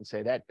walk out and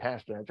say, that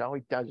pastor, that's all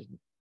he does.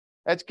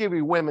 Let's give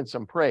you women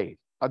some praise.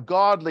 A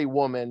godly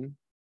woman,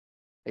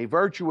 a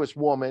virtuous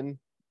woman,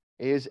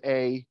 is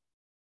a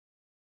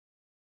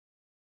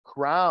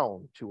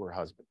crown to her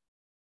husband.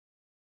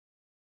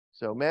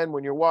 So men,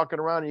 when you're walking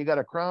around and you got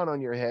a crown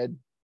on your head,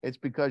 it's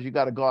because you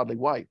got a godly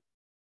wife.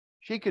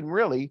 She can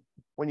really,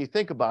 when you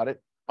think about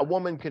it, a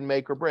woman can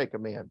make or break a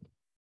man.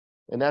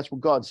 And that's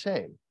what God's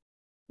saying.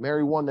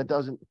 Marry one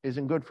that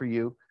isn't good for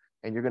you,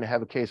 and you're going to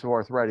have a case of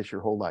arthritis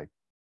your whole life.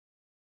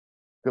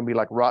 It's going to be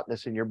like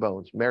rottenness in your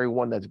bones. Marry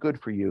one that's good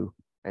for you,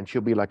 and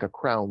she'll be like a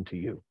crown to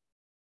you.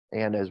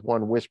 And as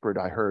one whispered,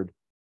 I heard,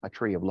 a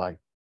tree of life.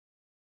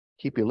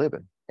 Keep you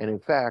living. And in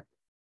fact,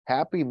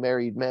 happy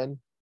married men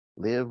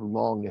live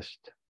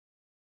longest.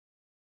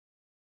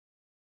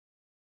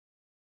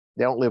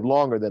 They don't live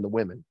longer than the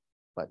women,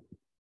 but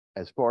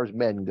as far as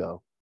men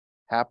go,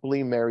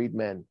 happily married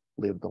men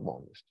live the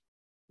longest.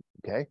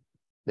 Okay?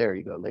 There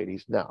you go,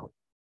 ladies. Now,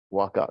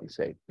 walk out and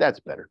say, that's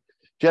better.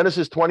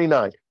 Genesis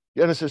 29.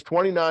 Genesis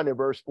 29 and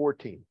verse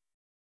 14.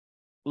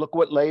 Look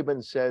what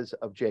Laban says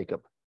of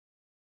Jacob.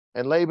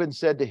 And Laban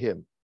said to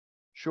him,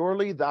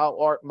 surely thou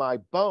art my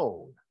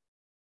bone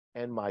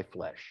and my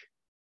flesh.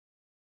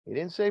 He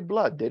didn't say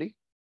blood, did he? He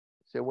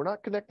said, we're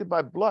not connected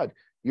by blood.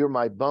 You're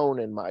my bone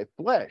and my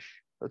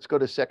flesh. Let's go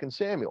to 2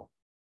 Samuel.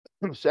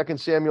 2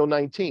 Samuel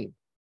 19.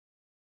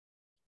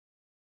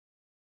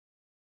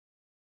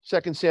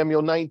 2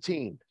 Samuel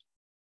 19.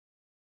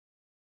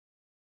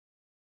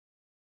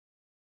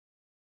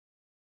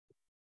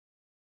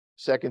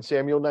 Second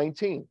Samuel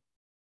 19.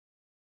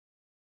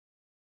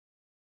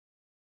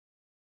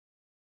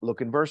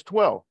 Look in verse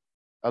 12,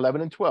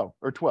 11 and 12,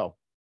 or 12.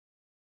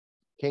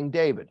 King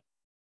David.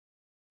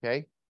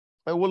 Okay.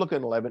 Well, we'll look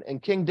at 11.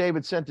 And King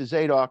David sent to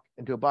Zadok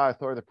and to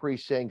Abiathar the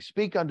priest, saying,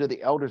 speak unto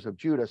the elders of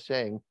Judah,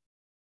 saying,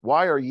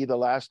 why are ye the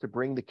last to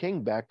bring the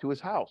king back to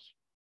his house?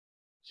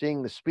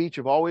 Seeing the speech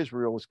of all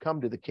Israel was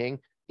come to the king,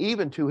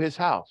 even to his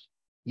house.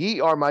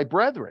 Ye are my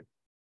brethren.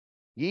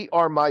 Ye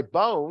are my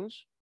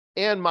bones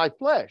and my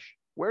flesh.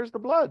 Where's the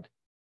blood?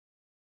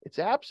 It's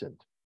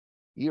absent.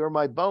 Ye are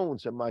my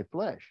bones and my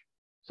flesh.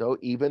 So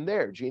even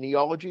there,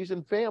 genealogies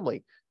and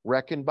family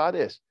reckoned by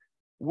this.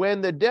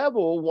 When the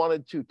devil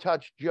wanted to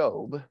touch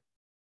Job,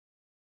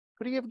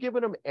 could he have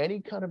given him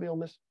any kind of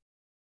illness?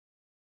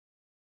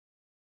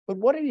 But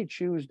what did he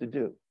choose to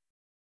do?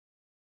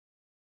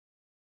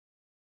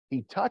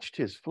 He touched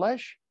his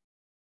flesh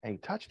and he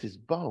touched his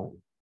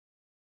bone.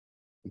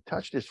 He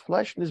touched his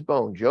flesh and his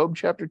bone. Job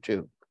chapter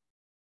 2.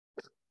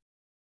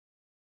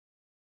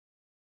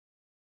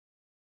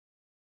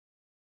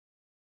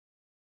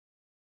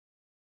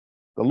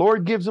 The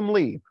Lord gives him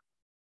leave.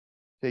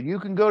 That you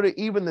can go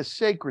to even the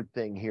sacred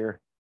thing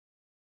here.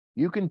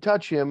 You can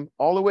touch him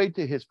all the way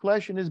to his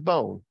flesh and his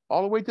bone,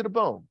 all the way to the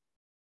bone.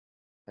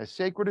 As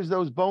sacred as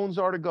those bones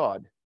are to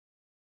God.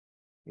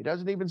 He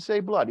doesn't even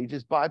say blood. He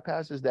just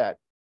bypasses that.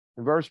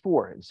 In verse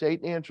 4, and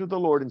Satan answered the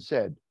Lord and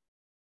said,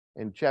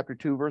 in chapter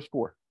 2, verse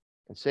 4,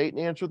 and Satan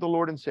answered the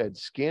Lord and said,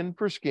 skin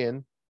for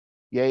skin,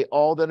 yea,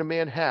 all that a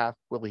man hath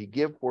will he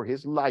give for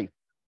his life.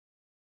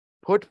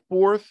 Put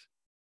forth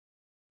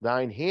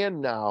thine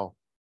hand now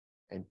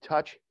and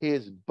touch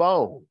his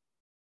bone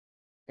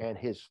and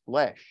his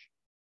flesh.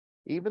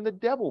 Even the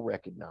devil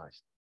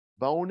recognized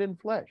bone and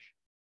flesh,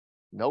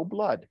 no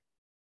blood.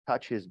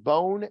 Touch his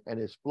bone and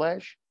his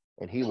flesh,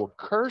 and he will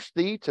curse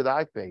thee to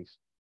thy face.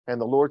 And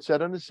the Lord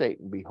said unto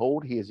Satan,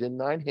 behold, he is in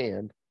thine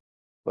hand,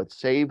 but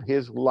save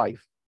his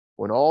life.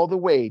 Went all the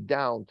way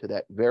down to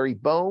that very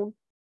bone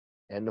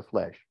and the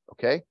flesh.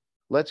 Okay,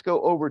 let's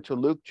go over to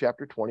Luke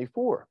chapter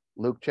 24.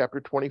 Luke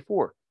chapter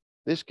 24.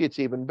 This gets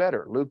even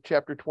better. Luke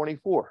chapter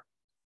 24.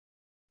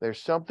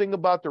 There's something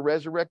about the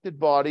resurrected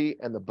body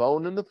and the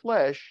bone and the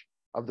flesh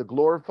of the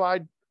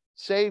glorified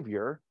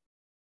Savior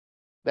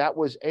that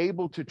was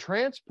able to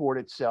transport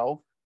itself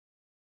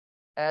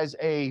as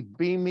a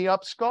beam me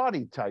up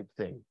Scotty type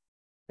thing.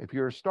 If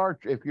you're a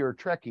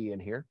Trekkie in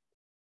here,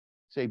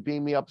 say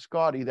beam me up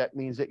Scotty, that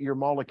means that your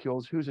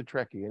molecules, who's a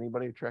Trekkie?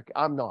 Anybody a Trekkie?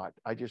 I'm not.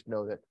 I just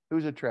know that.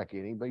 Who's a Trekkie?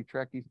 Anybody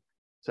Trekkie?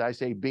 So I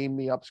say beam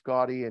me up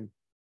Scotty, and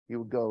you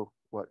would go,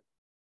 what?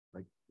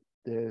 Like,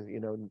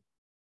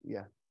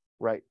 yeah,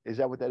 right. Is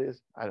that what that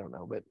is? I don't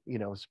know, but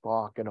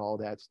Spock and all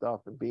that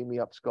stuff, and beam me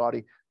up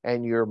Scotty,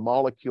 and your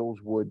molecules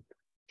would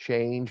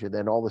change, and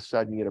then all of a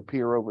sudden you'd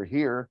appear over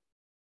here,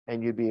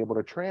 and you'd be able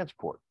to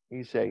transport.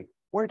 You say,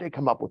 where did they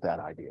come up with that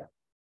idea?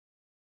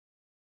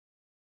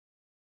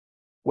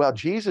 Well,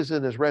 Jesus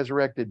in his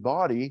resurrected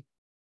body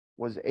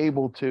was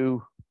able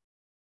to,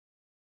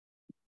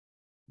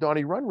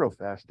 Donnie, run real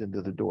fast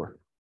into the door.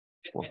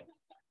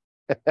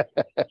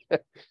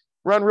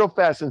 Run real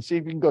fast and see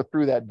if you can go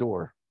through that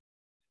door.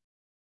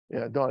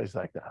 Yeah, Donnie's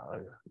like, oh,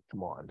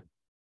 come on.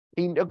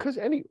 Because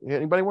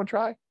anybody want to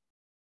try?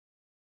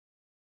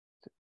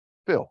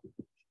 Phil,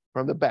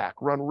 from the back,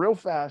 run real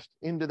fast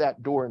into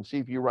that door and see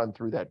if you run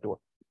through that door.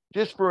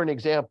 Just for an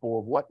example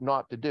of what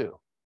not to do.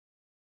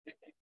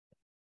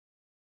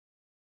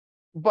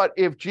 But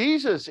if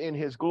Jesus in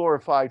his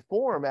glorified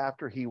form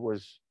after he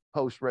was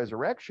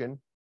post-resurrection,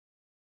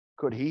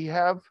 could he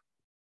have,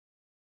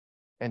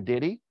 and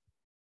did he?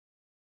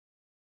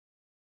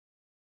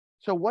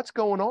 So what's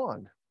going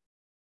on?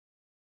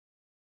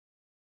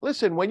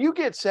 Listen, when you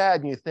get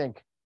sad and you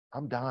think,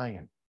 I'm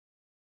dying,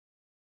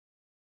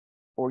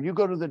 or you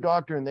go to the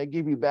doctor and they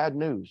give you bad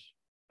news,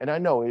 and I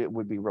know it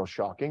would be real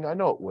shocking. I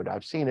know it would.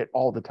 I've seen it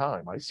all the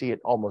time. I see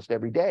it almost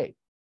every day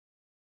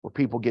where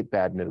people get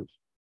bad news.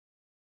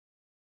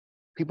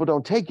 People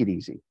don't take it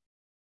easy.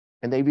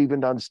 And they've even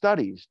done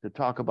studies to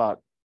talk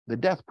about the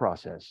death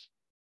process,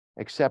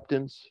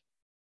 acceptance.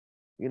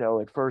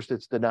 At first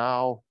it's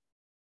denial,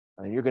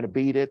 and you're going to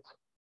beat it.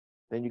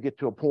 Then you get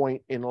to a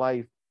point in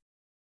life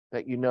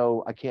that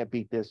I can't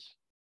beat this.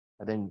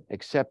 And then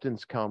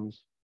acceptance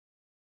comes.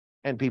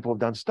 And people have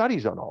done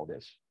studies on all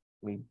this.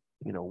 I mean,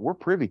 we're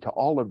privy to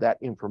all of that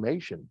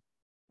information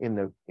in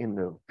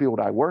the field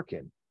I work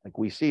in. Like,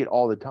 we see it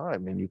all the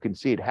time, and you can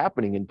see it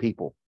happening in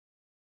people.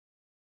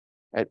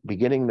 At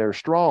beginning, they're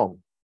strong,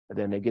 and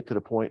then they get to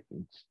the point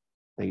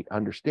they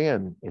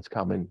understand it's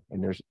coming,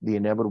 and the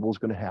inevitable is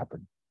going to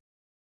happen.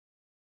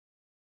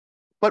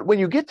 But when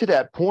you get to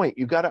that point,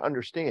 you got to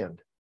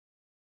understand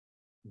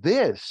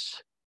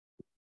this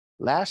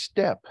last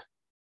step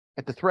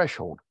at the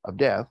threshold of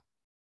death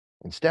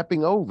and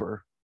stepping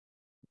over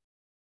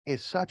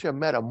is such a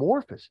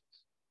metamorphosis.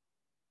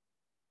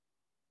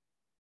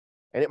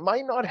 And it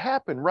might not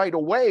happen right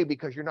away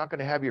because you're not going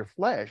to have your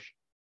flesh,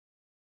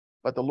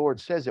 but the Lord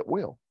says it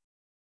will.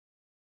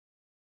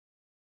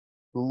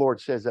 The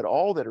Lord says that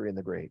all that are in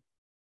the grave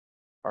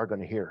are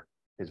going to hear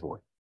his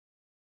voice.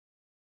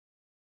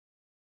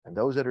 And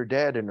those that are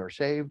dead and are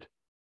saved,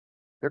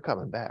 they're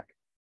coming back.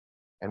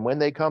 And when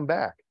they come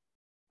back,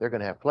 they're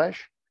going to have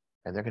flesh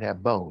and they're going to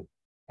have bone.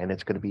 And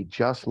it's going to be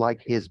just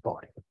like his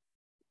body.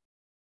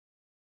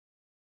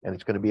 And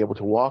it's going to be able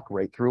to walk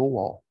right through a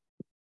wall.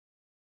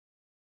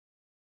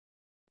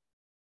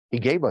 He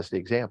gave us the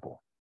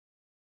example.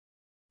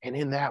 And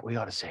in that, we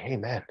ought to say,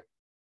 amen.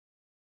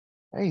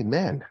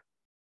 Amen.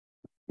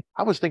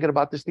 I was thinking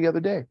about this the other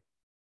day.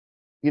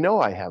 You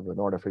know, I have an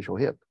artificial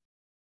hip.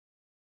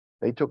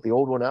 They took the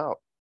old one out.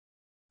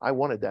 I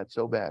wanted that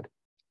so bad.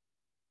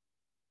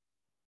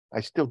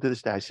 I still to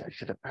this day, I said, I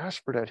should have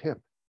asked for that hip.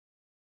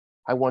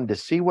 I wanted to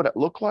see what it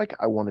looked like.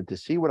 I wanted to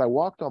see what I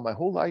walked on my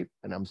whole life.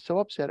 And I'm so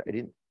upset I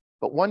didn't.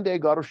 But one day,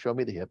 God will show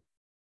me the hip.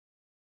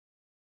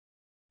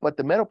 But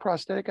the metal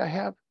prosthetic I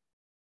have,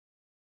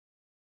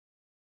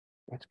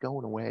 it's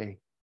going away.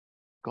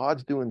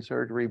 God's doing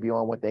surgery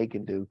beyond what they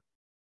can do.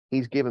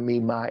 He's given me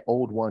my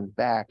old one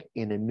back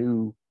with a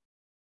new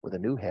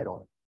head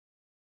on.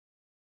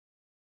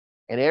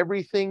 And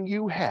everything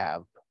you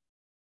have,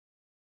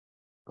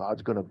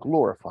 God's going to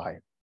glorify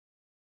it.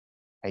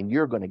 And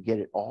you're going to get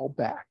it all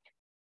back.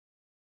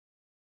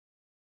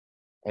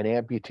 And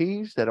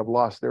amputees that have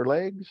lost their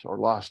legs or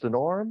lost an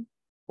arm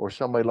or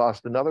somebody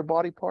lost another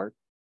body part,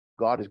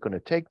 God is going to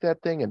take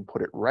that thing and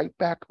put it right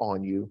back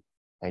on you,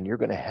 and you're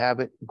going to have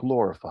it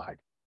glorified.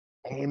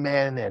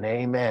 Amen and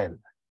amen.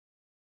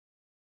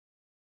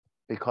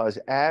 Because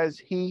as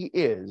he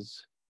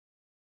is,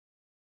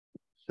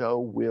 so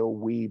will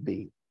we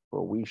be,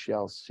 for we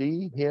shall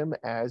see him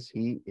as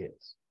he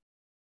is.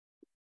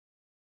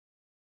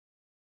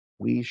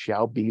 We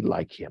shall be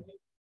like him.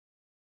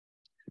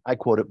 I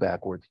quote it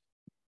backwards.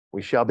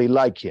 We shall be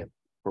like him,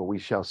 for we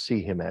shall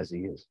see him as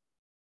he is.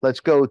 Let's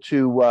go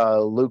to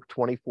Luke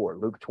 24.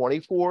 Luke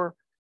 24,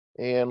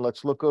 and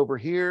let's look over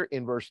here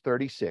in verse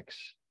 36.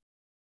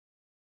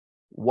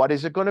 What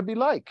is it going to be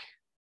like?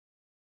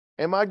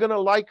 Am I going to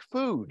like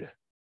food?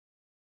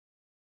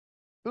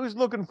 Who's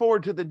looking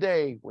forward to the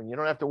day when you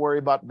don't have to worry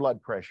about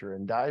blood pressure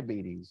and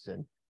diabetes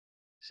and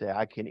say,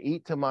 I can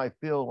eat to my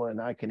fill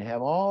and I can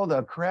have all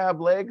the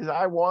crab legs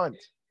I want?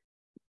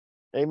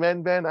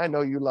 Amen, Ben? I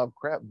know you love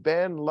crab.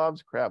 Ben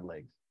loves crab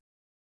legs.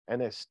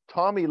 And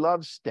Tommy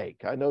loves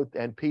steak. I know,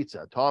 and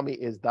pizza. Tommy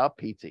is the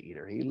pizza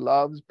eater. He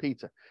loves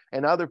pizza.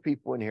 And other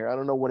people in here, I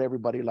don't know what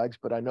everybody likes,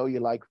 but I know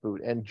you like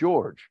food. And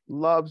George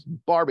loves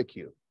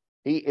barbecue.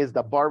 He is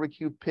the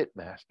barbecue pit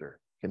master.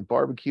 Can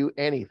barbecue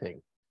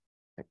anything.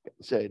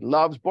 Say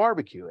loves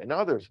barbecue, and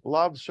others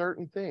love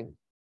certain things.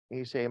 And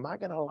you say, am I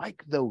going to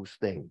like those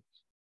things?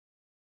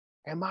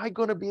 Am I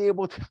going to be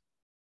able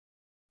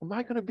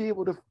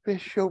to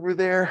fish over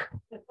there?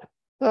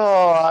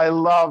 Oh, I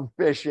love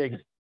fishing.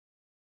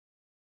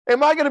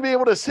 Am I going to be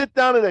able to sit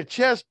down at a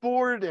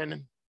chessboard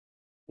and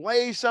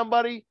play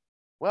somebody?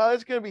 Well,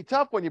 it's going to be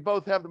tough when you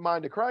both have the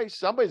mind of Christ.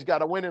 Somebody's got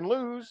to win and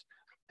lose.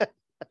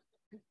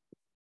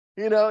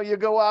 You know, you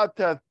go out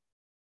to,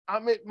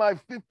 I'm at my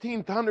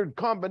 1500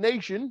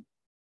 combination,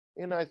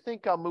 and I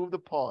think I'll move the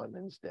pawn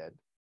instead.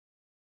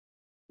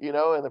 You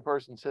know, and the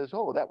person says,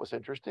 oh, that was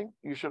interesting.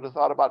 You should have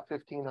thought about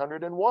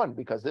 1501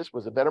 because this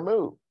was a better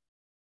move.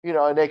 You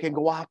know, and they can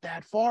go out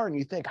that far, and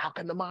you think, how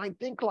can the mind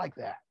think like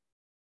that?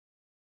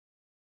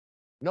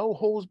 No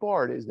holes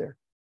barred, is there?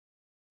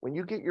 When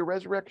you get your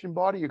resurrection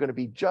body, you're going to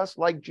be just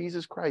like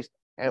Jesus Christ.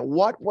 And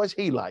what was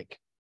he like?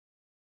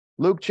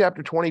 Luke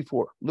chapter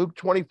 24. Luke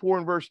 24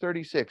 and verse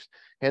 36.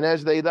 And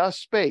as they thus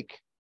spake,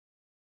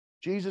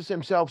 Jesus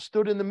himself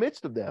stood in the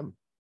midst of them.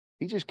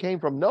 He just came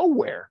from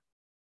nowhere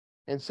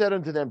and said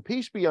unto them,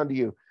 peace be unto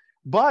you.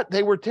 But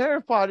they were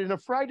terrified and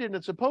affrighted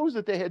and supposed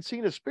that they had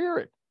seen a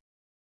spirit.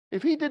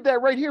 If he did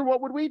that right here,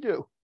 what would we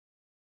do?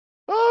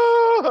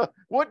 Oh,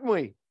 wouldn't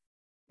we?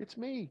 It's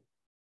me.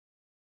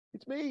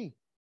 It's me.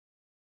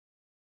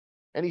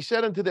 And he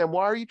said unto them,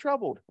 why are you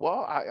troubled?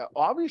 Well,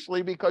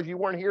 obviously because you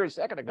weren't here a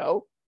second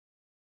ago.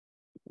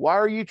 Why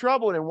are you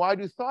troubled, and why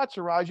do thoughts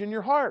arise in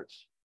your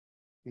hearts?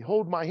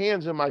 Behold my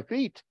hands and my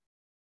feet,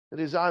 it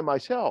is I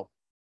myself.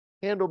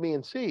 Handle me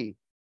and see.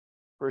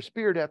 For a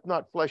spirit hath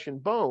not flesh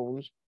and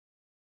bones.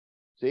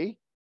 See?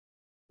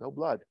 No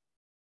blood.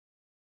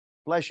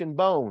 Flesh and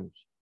bones,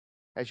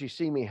 as you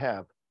see me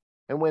have.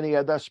 And when he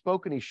had thus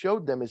spoken, he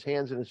showed them his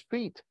hands and his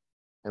feet.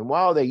 And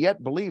while they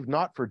yet believed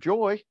not for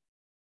joy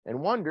and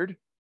wondered,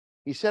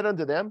 he said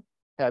unto them,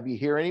 have ye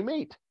here any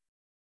meat?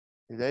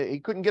 He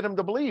couldn't get them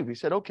to believe. He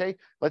said, okay,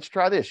 let's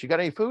try this. You got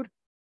any food?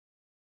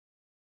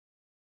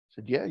 He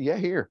said, yeah,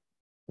 here.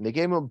 And they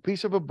gave him a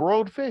piece of a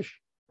broiled fish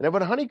and of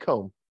a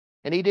honeycomb.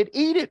 And he did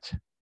eat it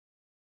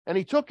And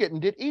he took it and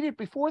did eat it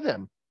before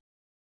them.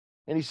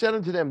 And he said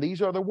unto them,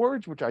 these are the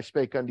words which I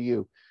spake unto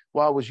you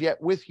while I was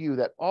yet with you,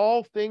 that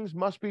all things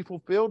must be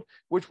fulfilled,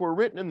 which were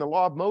written in the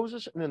law of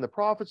Moses and in the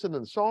prophets and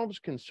in the Psalms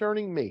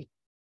concerning me.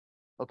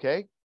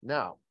 Okay,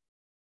 now,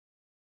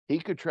 he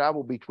could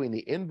travel between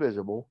the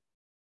invisible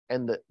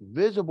and the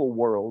visible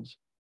worlds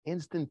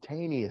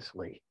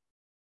instantaneously.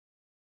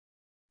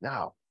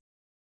 Now,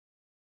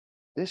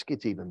 this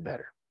gets even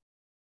better.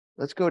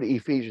 Let's go to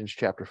Ephesians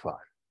chapter 5.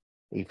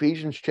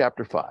 Ephesians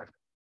chapter 5.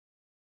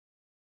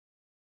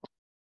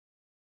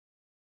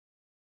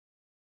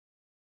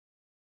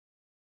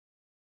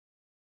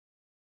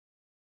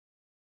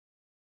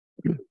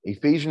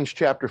 Ephesians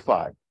chapter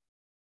 5.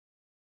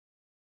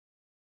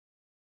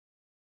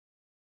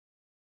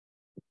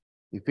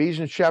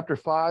 Ephesians chapter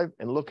 5,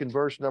 and look in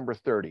verse number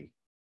 30.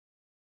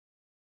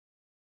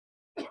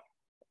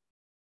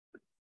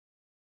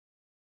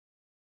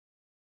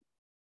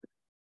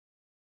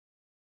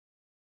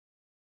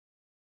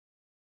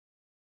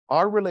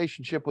 Our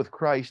relationship with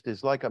Christ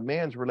is like a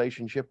man's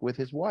relationship with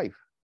his wife.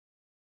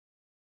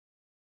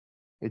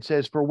 It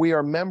says, for we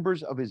are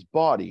members of his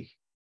body,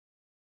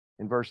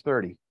 in verse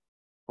 30.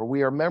 For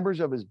we are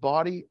members of his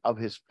body, of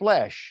his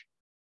flesh,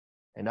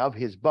 and of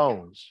his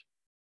bones.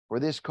 For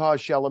this cause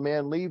shall a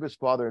man leave his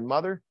father and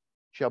mother,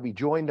 shall be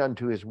joined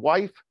unto his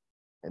wife,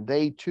 and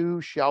they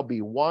two shall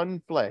be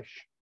one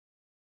flesh.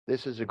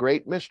 This is a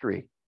great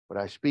mystery, but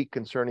I speak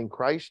concerning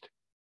Christ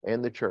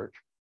and the church.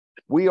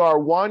 We are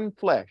one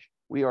flesh.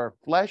 We are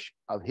flesh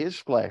of his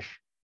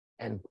flesh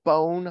and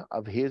bone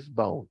of his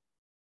bone.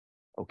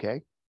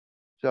 Okay?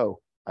 So,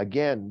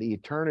 again, the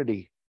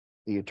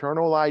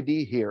eternal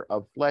idea here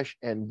of flesh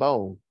and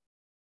bone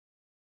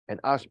and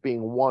us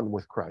being one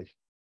with Christ.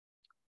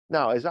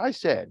 Now, as I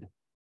said,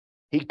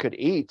 he could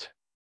eat,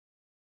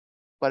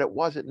 but it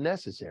wasn't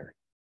necessary.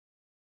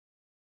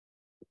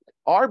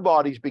 Our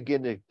bodies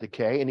begin to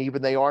decay, and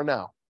even they are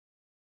now.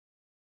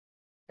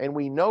 And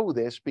we know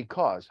this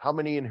because how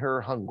many in here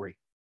are hungry?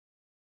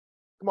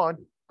 Come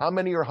on, how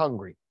many are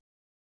hungry?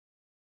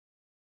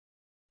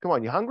 Come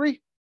on, you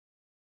hungry?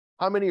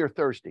 How many are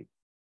thirsty?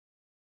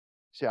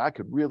 Say, I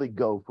could really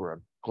go for a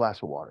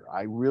glass of water.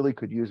 I really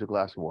could use a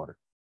glass of water.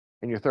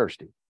 And you're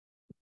thirsty.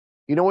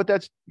 You know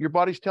what your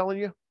body's telling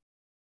you?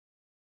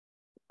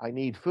 I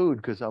need food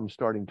because I'm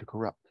starting to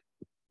corrupt.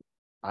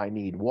 I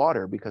need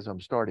water because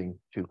I'm starting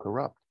to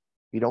corrupt.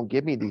 If you don't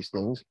give me these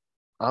things,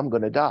 I'm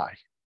going to die.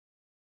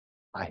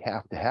 I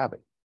have to have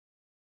it.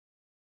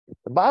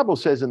 The Bible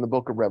says in the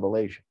book of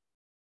Revelation,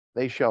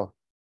 they shall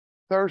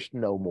thirst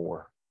no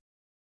more,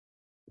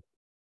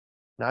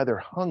 neither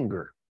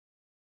hunger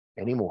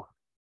anymore.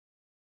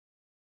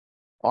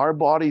 Our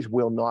bodies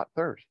will not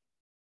thirst.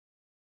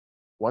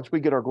 Once we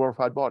get our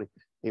glorified body,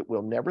 it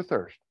will never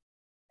thirst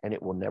and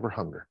it will never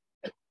hunger.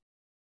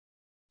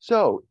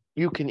 So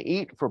you can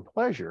eat for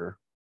pleasure,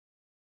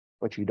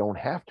 but you don't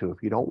have to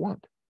if you don't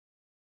want.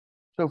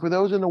 So for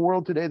those in the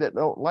world today that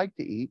don't like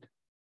to eat,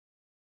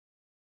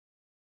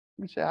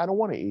 you say, I don't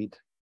want to eat.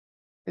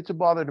 It's a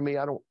bother to me.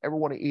 I don't ever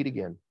want to eat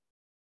again.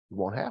 You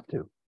won't have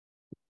to.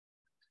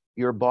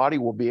 Your body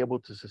will be able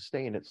to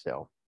sustain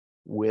itself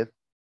with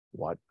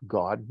what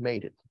God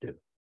made it to do.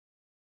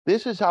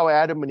 This is how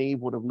Adam and Eve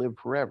would have lived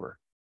forever.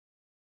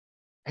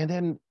 And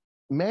then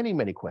many,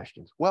 many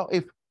questions. Well,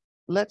 if,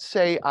 let's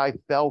say I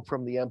fell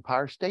from the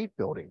Empire State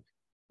Building.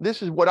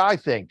 This is what I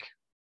think.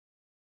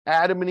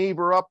 Adam and Eve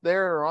are up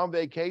there on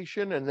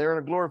vacation and they're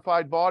in a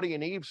glorified body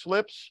and Eve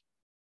slips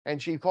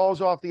and she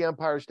falls off the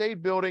Empire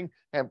State Building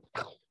and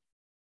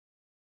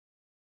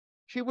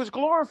she was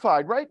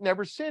glorified, right?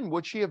 Never sinned.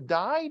 Would she have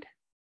died?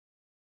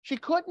 She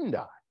couldn't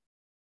die.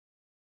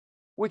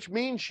 Which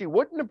means she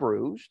wouldn't have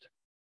bruised,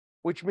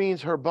 which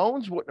means her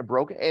bones wouldn't have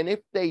broken. And if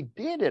they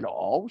did at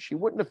all, she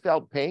wouldn't have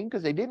felt pain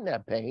because they didn't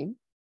have pain.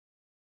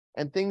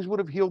 And things would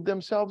have healed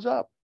themselves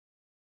up.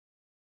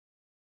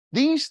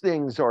 These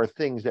things are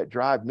things that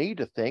drive me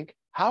to think,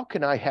 how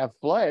can I have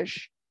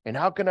flesh and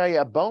how can I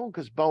have bone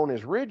because bone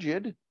is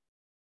rigid?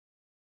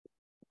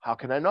 How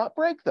can I not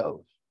break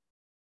those?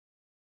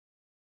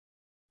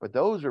 But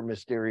those are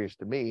mysterious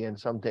to me, and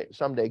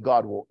someday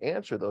God will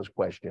answer those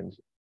questions.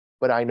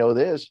 But I know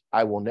this,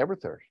 I will never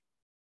thirst.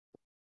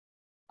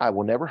 I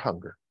will never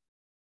hunger.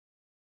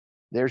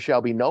 There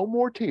shall be no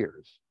more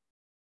tears.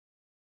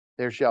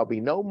 There shall be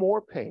no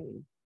more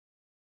pain.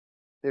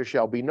 There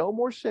shall be no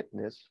more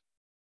sickness,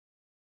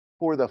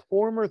 for the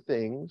former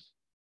things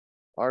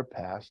are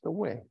passed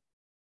away.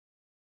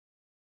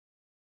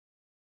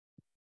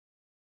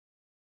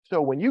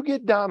 So when you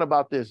get down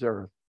about this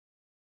earth,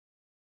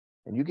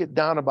 and you get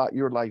down about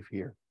your life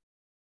here,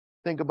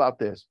 think about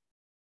this.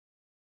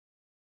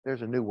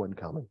 There's a new one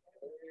coming.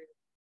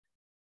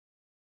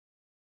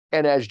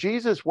 And as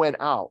Jesus went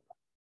out,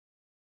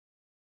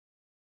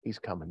 he's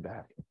coming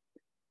back.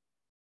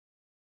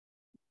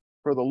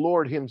 For the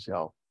Lord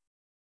himself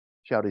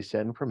shall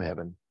descend from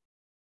heaven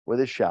with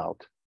a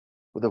shout,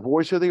 with the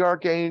voice of the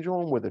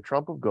archangel, and with the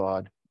trump of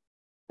God,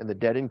 and the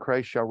dead in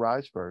Christ shall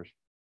rise first.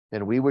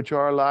 And we which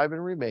are alive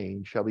and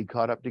remain shall be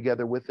caught up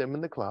together with them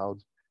in the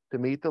clouds to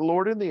meet the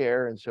Lord in the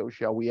air, and so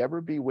shall we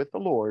ever be with the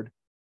Lord.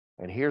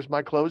 And here's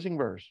my closing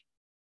verse.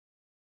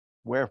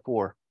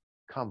 Wherefore,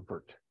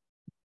 comfort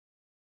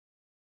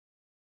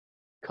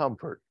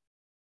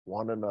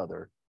one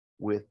another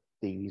with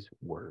these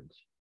words.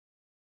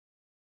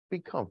 Be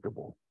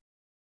comfortable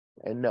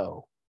and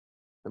know,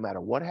 no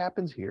matter what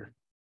happens here,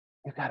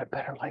 you've got a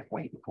better life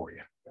waiting for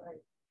you.